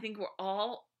 I think we're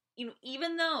all,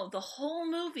 even though the whole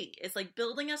movie is like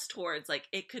building us towards like,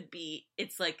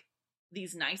 it's like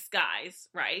these nice guys,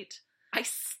 right? I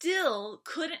still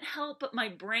couldn't help but my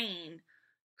brain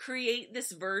create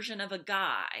this version of a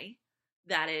guy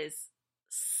that is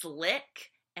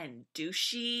slick and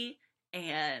douchey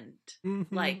and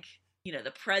like,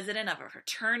 the president of a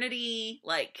fraternity,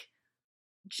 like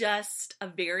just a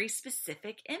very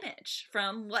specific image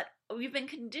from what we've been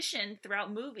conditioned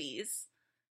throughout movies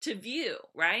to view,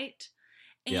 right?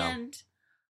 And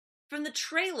from the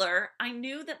trailer, I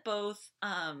knew that both,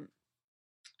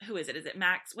 who is it? Is it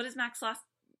Max? What is Max last?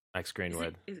 Max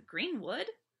Greenwood. Is it Greenwood?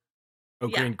 Oh,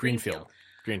 yeah, Greenfield.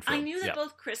 I knew that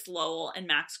both Chris Lowell and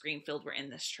Max Greenfield were in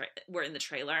this were in the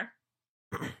trailer.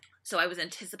 So I was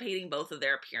anticipating both of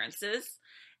their appearances,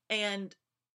 and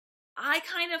I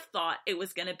kind of thought it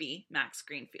was going to be Max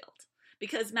Greenfield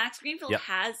because Max Greenfield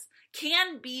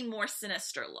can be more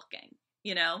sinister looking,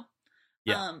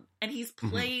 and he's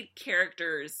played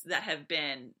characters that have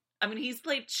been, he's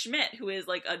played Schmidt, who is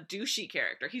like a douchey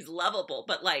character. He's lovable,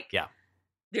 but like,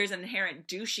 there's an inherent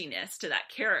douchiness to that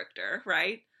character,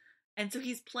 right? And so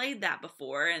he's played that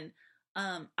before, and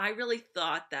I really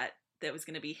thought that was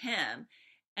going to be him.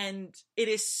 And it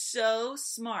is so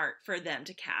smart for them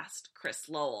to cast Chris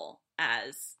Lowell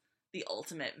as the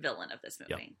ultimate villain of this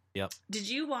movie. Yep. Did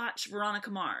you watch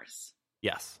Veronica Mars?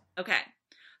 Yes. Okay.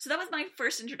 So that was my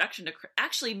first introduction to...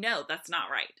 Actually, no, that's not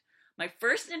right. My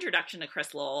first introduction to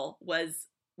Chris Lowell was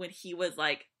when he was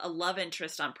like a love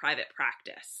interest on Private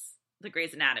Practice, the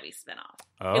Grey's Anatomy spinoff.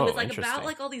 Oh, it was like about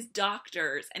like all these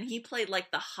doctors, and he played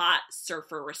like the hot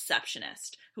surfer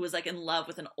receptionist who was like in love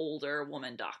with an older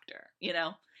woman doctor,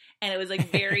 And it was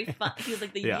like very fun. He was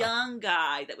like the young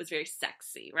guy that was very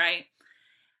sexy, right?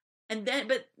 And then,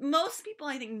 but most people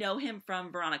I think know him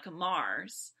from Veronica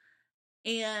Mars.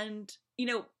 And,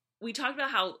 we talked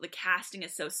about how the casting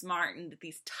is so smart and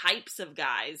these types of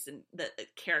guys and the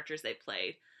characters they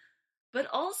played. But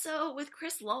also with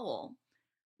Chris Lowell,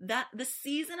 that the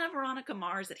season of Veronica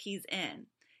Mars that he's in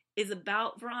is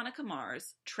about Veronica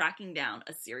Mars tracking down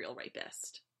a serial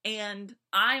rapist. And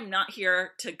I'm not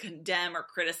here to condemn or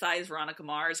criticize Veronica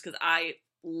Mars because I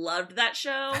loved that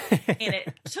show, and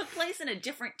it took place in a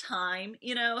different time,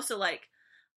 you know? So, like,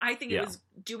 I think it was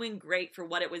doing great for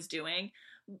what it was doing.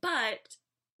 But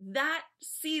that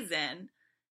season,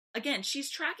 again, she's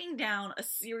tracking down a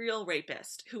serial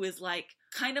rapist who is, like,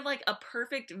 kind of like a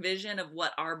perfect vision of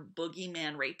what our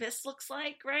boogeyman rapist looks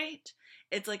like, right?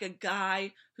 It's like a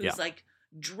guy who's, like,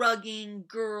 drugging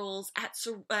girls at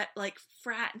like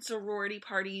frat and sorority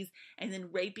parties and then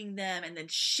raping them and then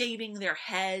shaving their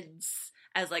heads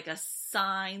as like a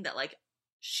sign that like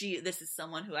this is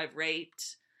someone who I've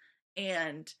raped.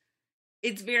 And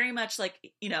it's very much like,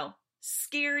 you know,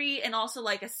 scary and also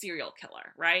like a serial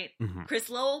killer, right? Mm-hmm. Chris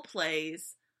Lowell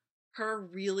plays her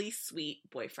really sweet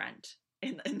boyfriend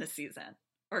in the season,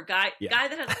 or guy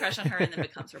that has a crush on her and then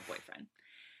becomes her boyfriend.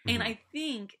 Mm-hmm. And I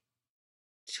think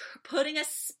putting a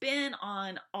spin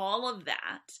on all of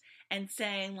that and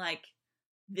saying like,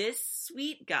 this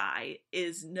sweet guy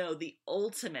is the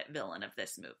ultimate villain of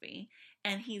this movie,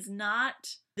 and he's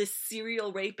not this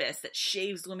serial rapist that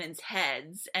shaves women's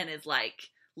heads and is like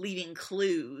leaving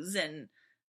clues, and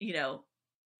you know,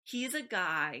 he's a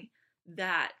guy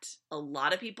that a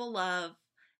lot of people love,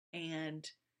 and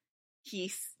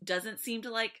he doesn't seem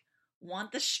to like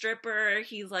want the stripper.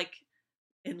 He's like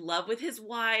in love with his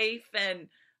wife and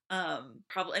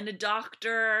probably and a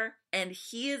doctor, and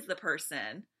he is the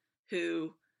person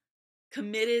who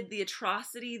committed the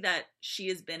atrocity that she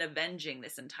has been avenging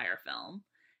this entire film,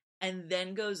 and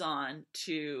then goes on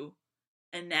to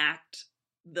enact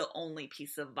the only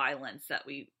piece of violence that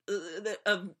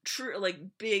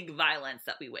big violence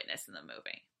that we witness in the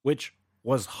movie, which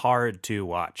was hard to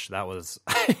watch. That was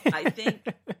I think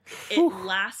it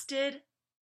lasted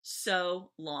so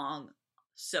long,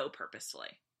 so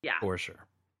purposefully. Yeah, for sure.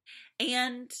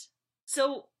 And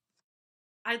so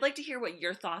I'd like to hear what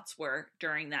your thoughts were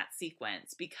during that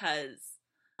sequence, because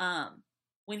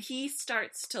when he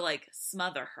starts to like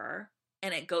smother her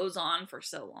and it goes on for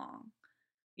so long,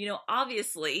 you know,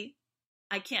 obviously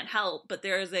I can't help, but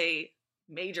there's a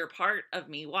major part of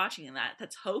me watching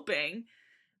that's hoping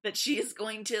that she is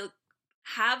going to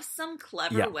have some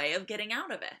clever way of getting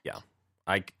out of it. Yeah.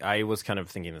 I was kind of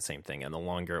thinking the same thing, and the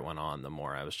longer it went on, the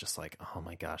more I was just like, oh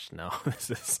my gosh, no,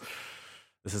 this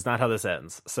is not how this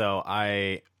ends. So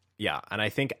and I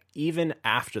think even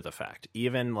after the fact,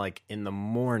 even like in the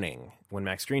morning when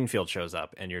Max Greenfield shows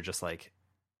up and you're just like,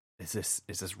 is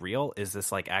this real? Is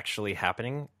this like actually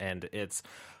happening? And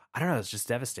I don't know, it's just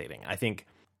devastating. I think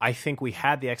we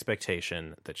had the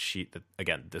expectation that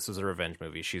again, this was a revenge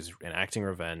movie. She's enacting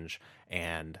revenge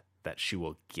and that she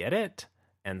will get it.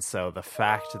 And so the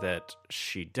fact that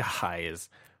she dies,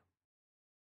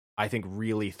 I think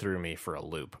really threw me for a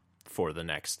loop for the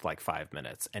next like 5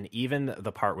 minutes. And even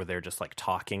the part where they're just like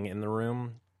talking in the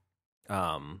room.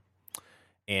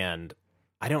 And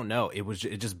I don't know, it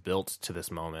just built to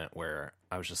this moment where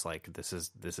I was just like, this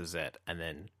is it. And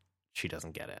then she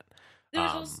doesn't get it.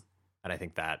 And I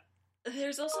think that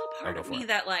there's also a part of me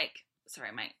that like,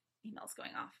 sorry, my email's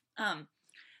going off.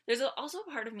 There's also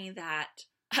a part of me that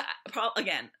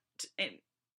again,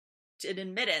 in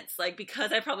admittance, like,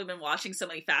 because I've probably been watching so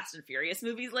many Fast and Furious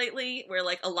movies lately where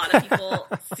like a lot of people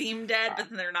seem dead, but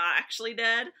then they're not actually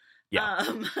dead.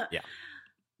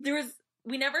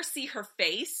 We never see her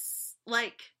face,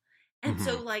 like, and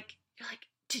so like, you're like,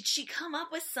 did she come up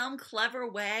with some clever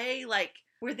way, like,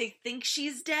 where they think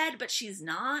she's dead, but she's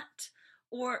not?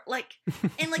 Or like,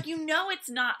 and like, you know, it's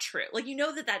not true. Like, you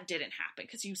know that didn't happen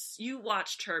because you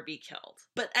watched her be killed.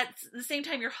 But at the same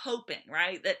time, you're hoping,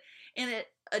 right, that in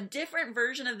a different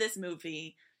version of this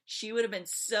movie, she would have been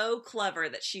so clever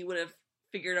that she would have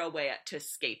figured a way to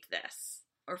escape this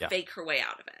or fake her way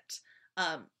out of it.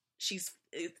 She's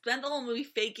spent the whole movie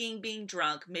faking being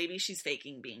drunk. Maybe she's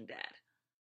faking being dead.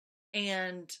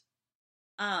 And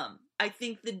I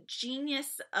think the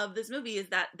genius of this movie is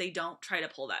that they don't try to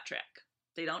pull that trick.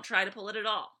 They don't try to pull it at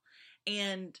all.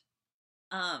 And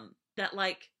that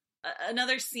like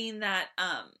another scene that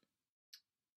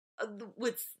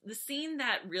with the scene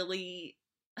that really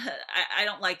I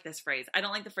don't like this phrase. I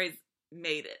don't like the phrase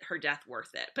made her death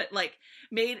worth it. But like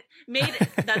made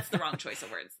that's the wrong choice of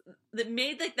words. That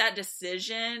made like that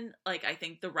decision, like I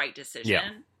think the right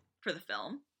decision for the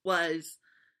film was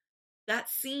that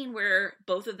scene where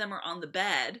both of them are on the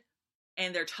bed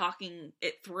and they're talking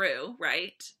it through,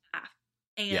 right?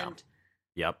 And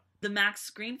the Max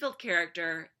Greenfield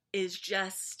character is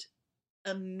just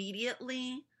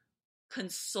immediately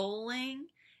consoling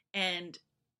and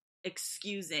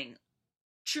excusing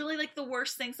truly like the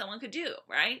worst thing someone could do,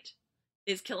 right?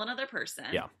 Is kill another person.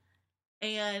 Yeah.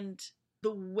 And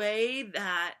the way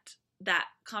that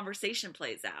conversation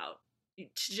plays out to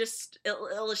just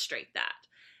illustrate that.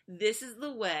 this is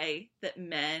the way that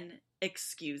men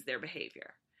excuse their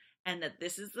behavior, and that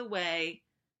this is the way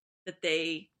that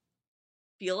they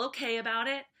feel okay about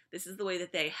it. This is the way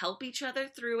that they help each other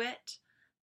through it.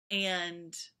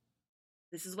 And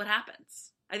this is what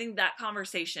happens. I think that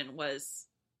conversation was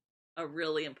a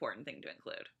really important thing to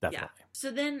include. Definitely. Yeah.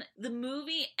 So then the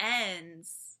movie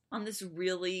ends on this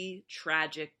really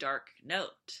tragic, dark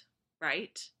note,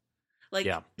 right? Like,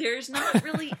 there's not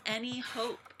really any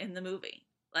hope in the movie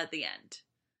at the end.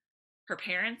 Her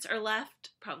parents are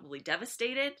left probably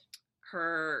devastated.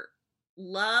 Her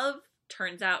love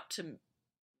turns out to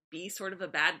be sort of a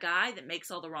bad guy that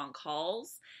makes all the wrong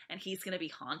calls, and he's going to be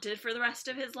haunted for the rest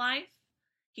of his life.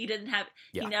 He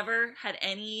never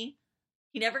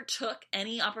took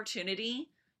any opportunity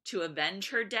to avenge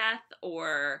her death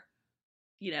or,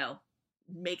 you know,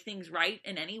 make things right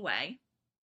in any way.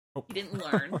 Oh. He didn't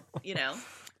learn, you know.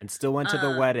 And still went to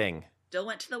the wedding.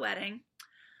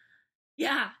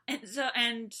 Yeah.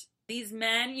 And these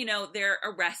men, you know, they're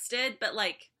arrested, but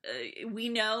like, we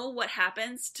know what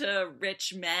happens to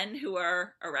rich men who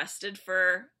are arrested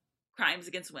for crimes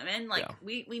against women. Like,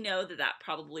 we know that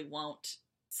probably won't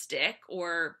stick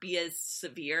or be as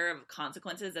severe of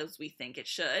consequences as we think it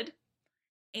should.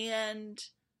 And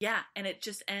and it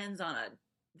just ends on a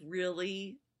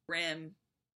really grim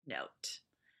note.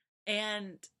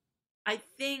 And I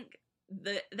think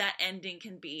that ending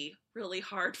can be really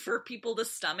hard for people to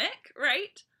stomach,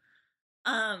 right?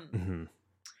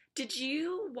 Did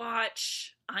you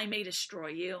watch I May Destroy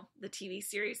You, the TV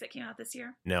series that came out this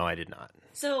year? No, I did not.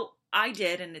 So I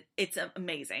did, and it's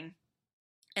amazing.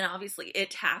 And obviously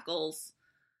it tackles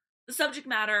the subject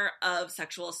matter of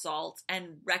sexual assault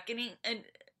and reckoning. And,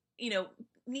 you know,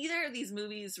 neither of these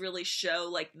movies really show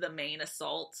like the main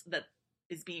assault that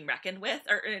is being reckoned with.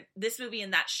 Or this movie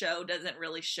and that show doesn't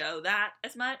really show that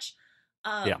as much.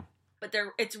 But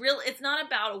it's not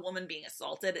about a woman being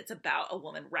assaulted. It's about a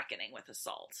woman reckoning with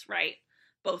assault, right?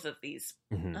 Both of these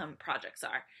projects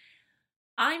are.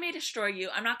 I May Destroy You.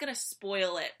 I'm not going to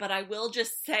spoil it, but I will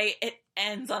just say it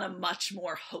ends on a much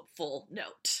more hopeful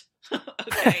note,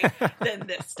 okay, than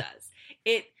this does.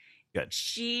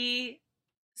 She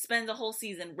spends a whole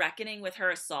season reckoning with her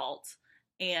assault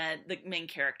and the main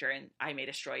character in I May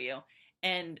Destroy You.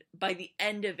 And by the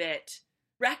end of it,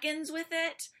 reckons with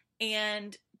it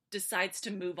and decides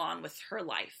to move on with her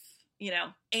life, you know?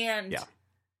 And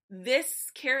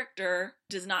this character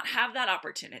does not have that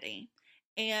opportunity.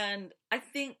 And I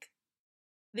think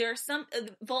there are some...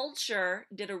 Vulture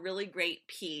did a really great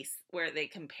piece where they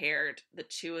compared the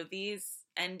two of these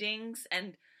endings,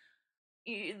 and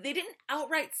they didn't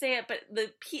outright say it, but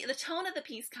the tone of the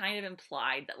piece kind of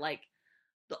implied that, like,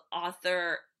 the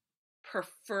author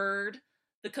preferred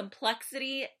the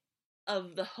complexity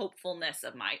of the hopefulness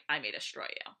of I May Destroy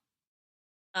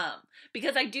You.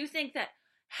 Because I do think that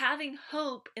having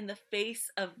hope in the face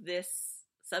of this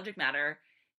subject matter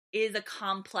is a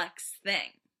complex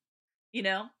thing, you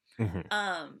know?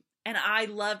 And I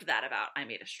loved that about I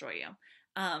May Destroy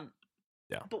You.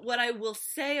 But what I will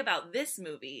say about this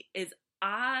movie is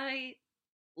I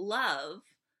love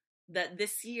that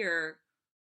this year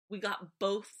we got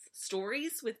both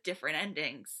stories with different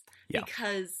endings.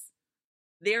 Because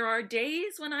there are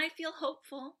days when I feel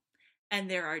hopeful and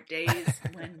there are days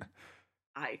when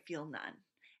I feel none.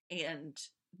 And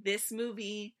this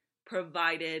movie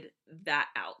provided that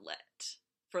outlet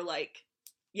for, like,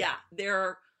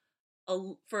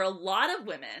 for a lot of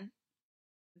women,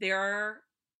 there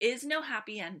is no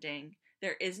happy ending.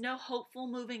 There is no hopeful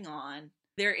moving on.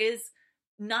 There is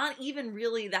not even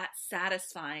really that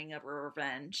satisfying of a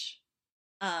revenge.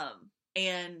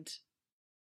 And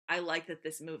I like that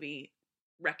this movie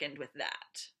reckoned with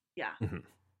that. Yeah.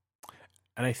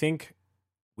 And I think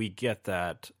we get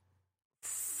that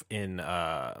in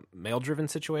male-driven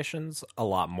situations a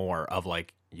lot more of,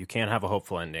 like, you can't have a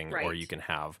hopeful ending, or you can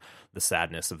have the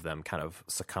sadness of them kind of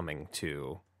succumbing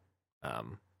to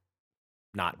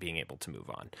not being able to move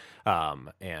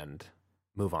on. And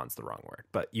move on's the wrong word,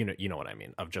 but you know what I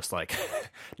mean, of just like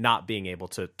not being able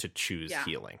to choose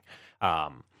healing.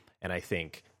 And I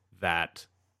think that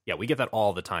we get that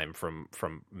all the time from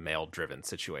male driven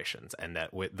situations, and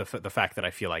that with the fact that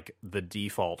I feel like the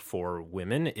default for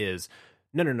women is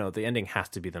no, the ending has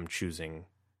to be them choosing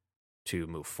to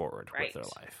move forward with their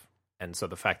life. And so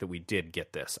the fact that we did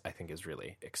get this, I think, is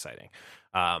really exciting.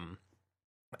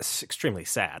 It's extremely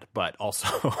sad, but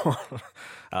also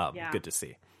good to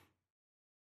see.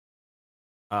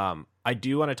 I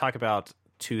do want to talk about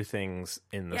two things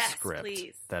in the script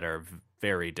that are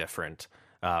very different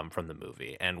from the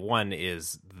movie, and one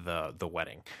is the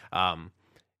wedding.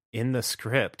 In the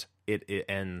script, it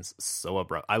ends so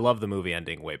abrupt. I love the movie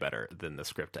ending way better than the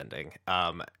script ending.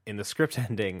 In the script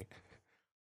ending,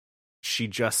 she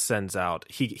just sends out,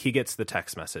 he gets the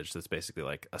text message that's basically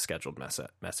like a scheduled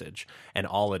message, and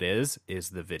all it is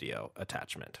the video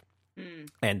attachment.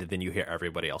 And then you hear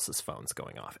everybody else's phones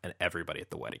going off, and everybody at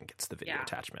the wedding gets the video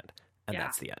attachment, and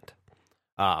that's the end.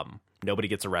 Nobody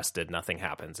gets arrested, nothing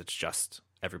happens. It's just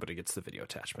everybody gets the video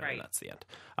attachment, and that's the end.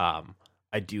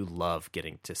 I do love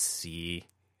getting to see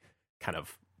kind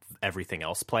of everything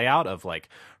else play out, of like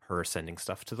her sending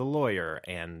stuff to the lawyer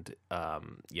and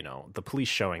the police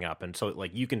showing up, and so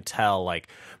like you can tell like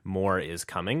more is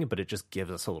coming, but it just gives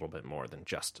us a little bit more than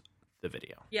just the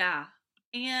video.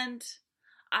 And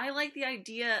I like the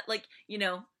idea, like,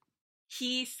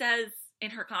 he says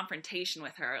in her confrontation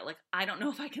with her, like, I don't know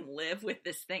if I can live with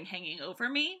this thing hanging over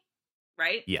me,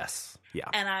 right? Yes. Yeah.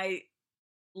 And I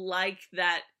like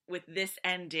that with this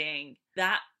ending,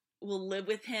 that will live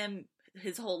with him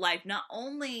his whole life. Not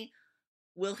only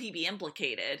will he be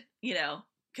implicated,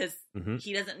 because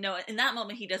he doesn't know, in that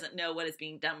moment, he doesn't know what is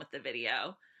being done with the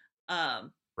video.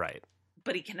 Right.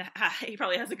 But he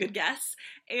probably has a good guess.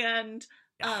 And,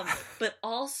 but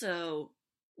also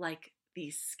like the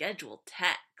scheduled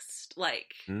text,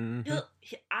 like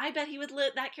I bet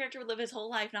that character would live his whole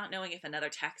life not knowing if another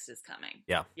text is coming.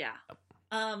 Yeah.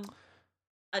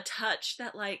 A touch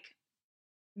that like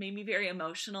made me very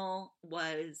emotional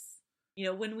was,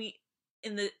 when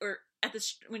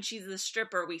she's the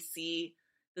stripper, we see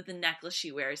that the necklace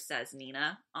she wears says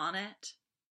Nina on it.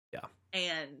 Yeah.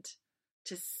 And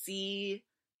to see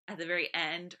at the very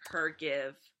end her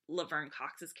give Laverne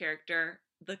Cox's character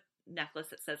the necklace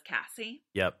that says Cassie.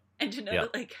 Yep. And to know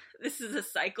that like this is a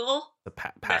cycle. The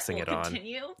passing that it will on.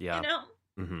 Continue. Yeah.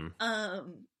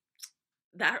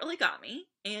 That really got me.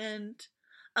 And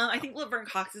I think Laverne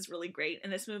Cox is really great in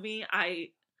this movie. I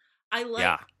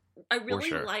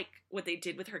really like what they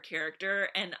did with her character,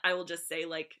 and I will just say,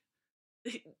 like,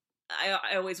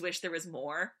 I always wish there was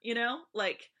more,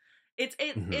 like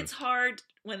it's hard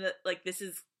when this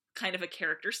is kind of a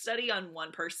character study on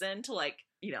one person to like,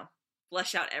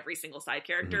 flesh out every single side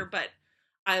character, but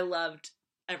I loved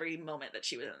every moment that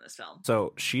she was in this film.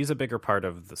 So she's a bigger part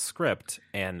of the script,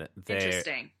 and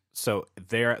interesting. So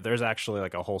there's actually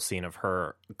like a whole scene of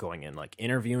her going in, like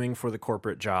interviewing for the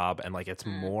corporate job, and like it's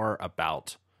more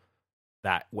about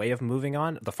that way of moving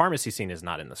on. The pharmacy scene is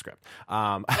not in the script.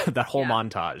 That whole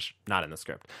montage, not in the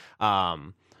script.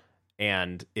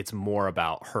 And it's more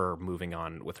about her moving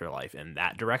on with her life in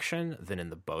that direction than in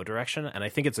the Bo direction. And I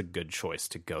think it's a good choice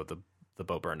to go the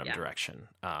Bo Burnham direction,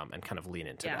 and kind of lean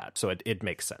into that. So it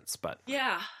makes sense. But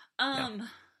but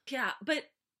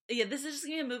this is just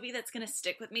gonna be a movie that's gonna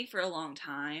stick with me for a long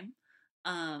time.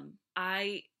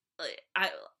 I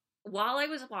while I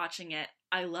was watching it,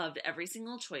 I loved every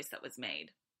single choice that was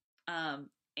made.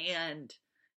 And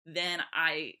then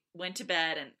I went to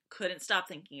bed and couldn't stop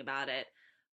thinking about it,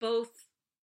 both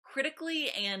critically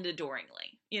and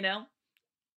adoringly,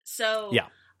 So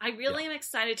I really am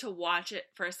excited to watch it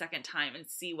for a second time and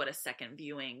see what a second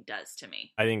viewing does to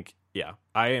me. I think,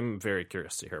 I am very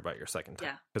curious to hear about your second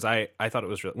time. Because I thought it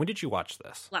was really... When did you watch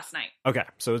this? Last night. Okay,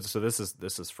 so this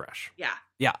is fresh. Yeah.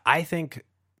 Yeah, I think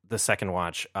the second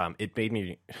watch, it made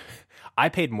me... I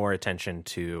paid more attention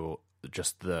to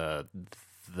just the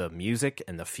music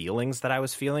and the feelings that I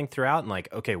was feeling throughout, and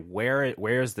like, okay,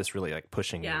 where is this really like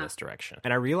pushing me in this direction?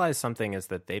 And I realized something is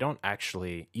that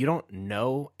you don't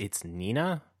know it's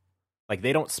Nina. Like,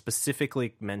 they don't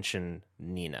specifically mention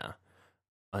Nina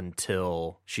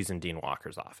until she's in Dean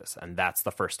Walker's office, and that's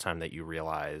the first time that you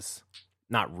but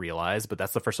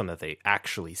that's the first time that they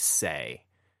actually say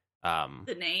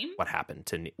the name, what happened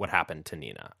to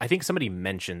Nina. I think somebody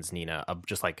mentions Nina,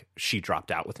 just like she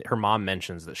dropped out with her mom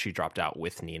mentions that she dropped out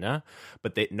with Nina,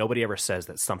 but nobody ever says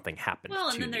that something happened. Well,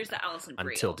 and to then Nina there's the Alison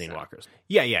Brie until also. Dean Walker's.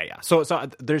 Yeah. So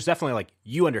there's definitely like,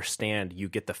 you understand, you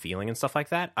get the feeling and stuff like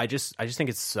that. I just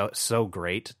think it's so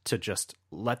great to just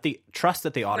trust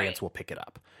that the audience will pick it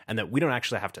up, and that we don't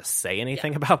actually have to say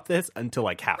anything about this until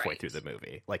like halfway through the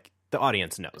movie. Like, the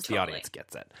audience knows. Totally. The audience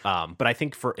gets it. But I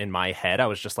think in my head, I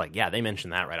was just like, yeah, they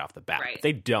mentioned that right off the bat. Right. But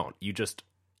they don't. You just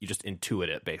intuit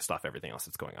it based off everything else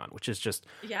that's going on, which is just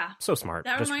so smart.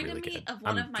 That just reminded really me good. of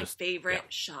one of my favorite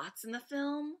shots in the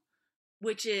film,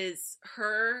 which is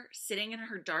her sitting in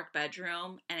her dark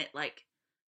bedroom, and it like,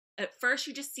 at first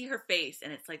you just see her face,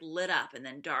 and it's like lit up and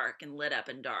then dark and lit up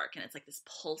and dark, and it's like this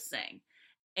pulsing,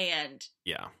 and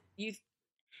you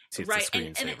see, right,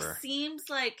 and it seems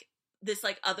like this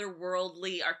like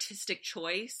otherworldly artistic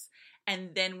choice,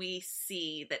 and then we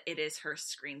see that it is her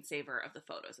screensaver of the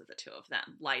photos of the two of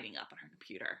them lighting up on her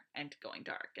computer and going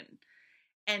dark, and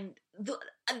And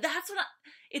that's what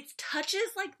it's touches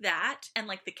like that and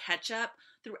like the catch up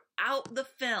throughout the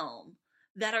film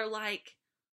that are like,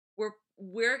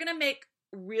 we're going to make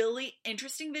really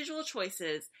interesting visual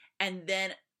choices and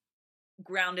then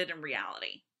grounded in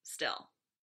reality still.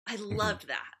 I loved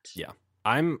that. Yeah.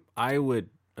 I would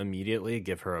immediately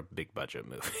give her a big budget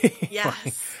movie.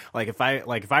 Yes. like if I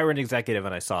were an executive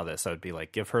and I saw this, I would be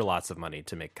like, give her lots of money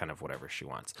to make kind of whatever she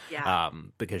wants. Yeah.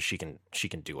 Because she can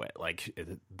do it. Like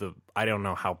I don't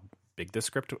know how big the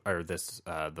script or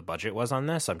the budget was on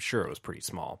this. I'm sure it was pretty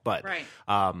small, but right.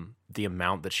 The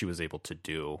amount that she was able to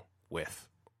do with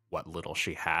what little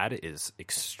she had is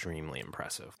extremely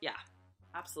impressive. Yeah,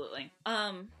 absolutely.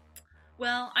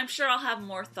 Well, I'm sure I'll have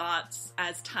more thoughts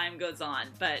as time goes on,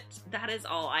 but that is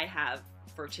all I have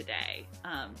for today.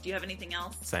 Do you have anything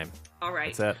else? Same. All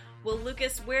right. That's it. Well,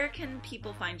 Lucas, where can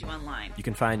people find you online? You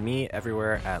can find me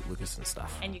everywhere at Lucas and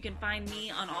Stuff. And you can find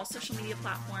me on all social media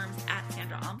platforms at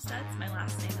Sandra Amstutz. My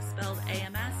last name is spelled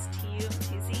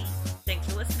AMSTUTZ. Thanks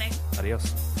for listening.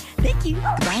 Adios. Thank you.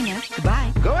 Goodbye now.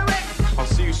 Goodbye. Go away. I'll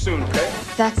see you soon, okay?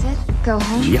 That's it? Go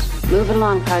home? Yeah. Move it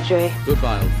along, Padre.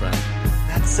 Goodbye, old friend.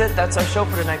 That's it. That's our show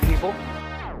for tonight, people.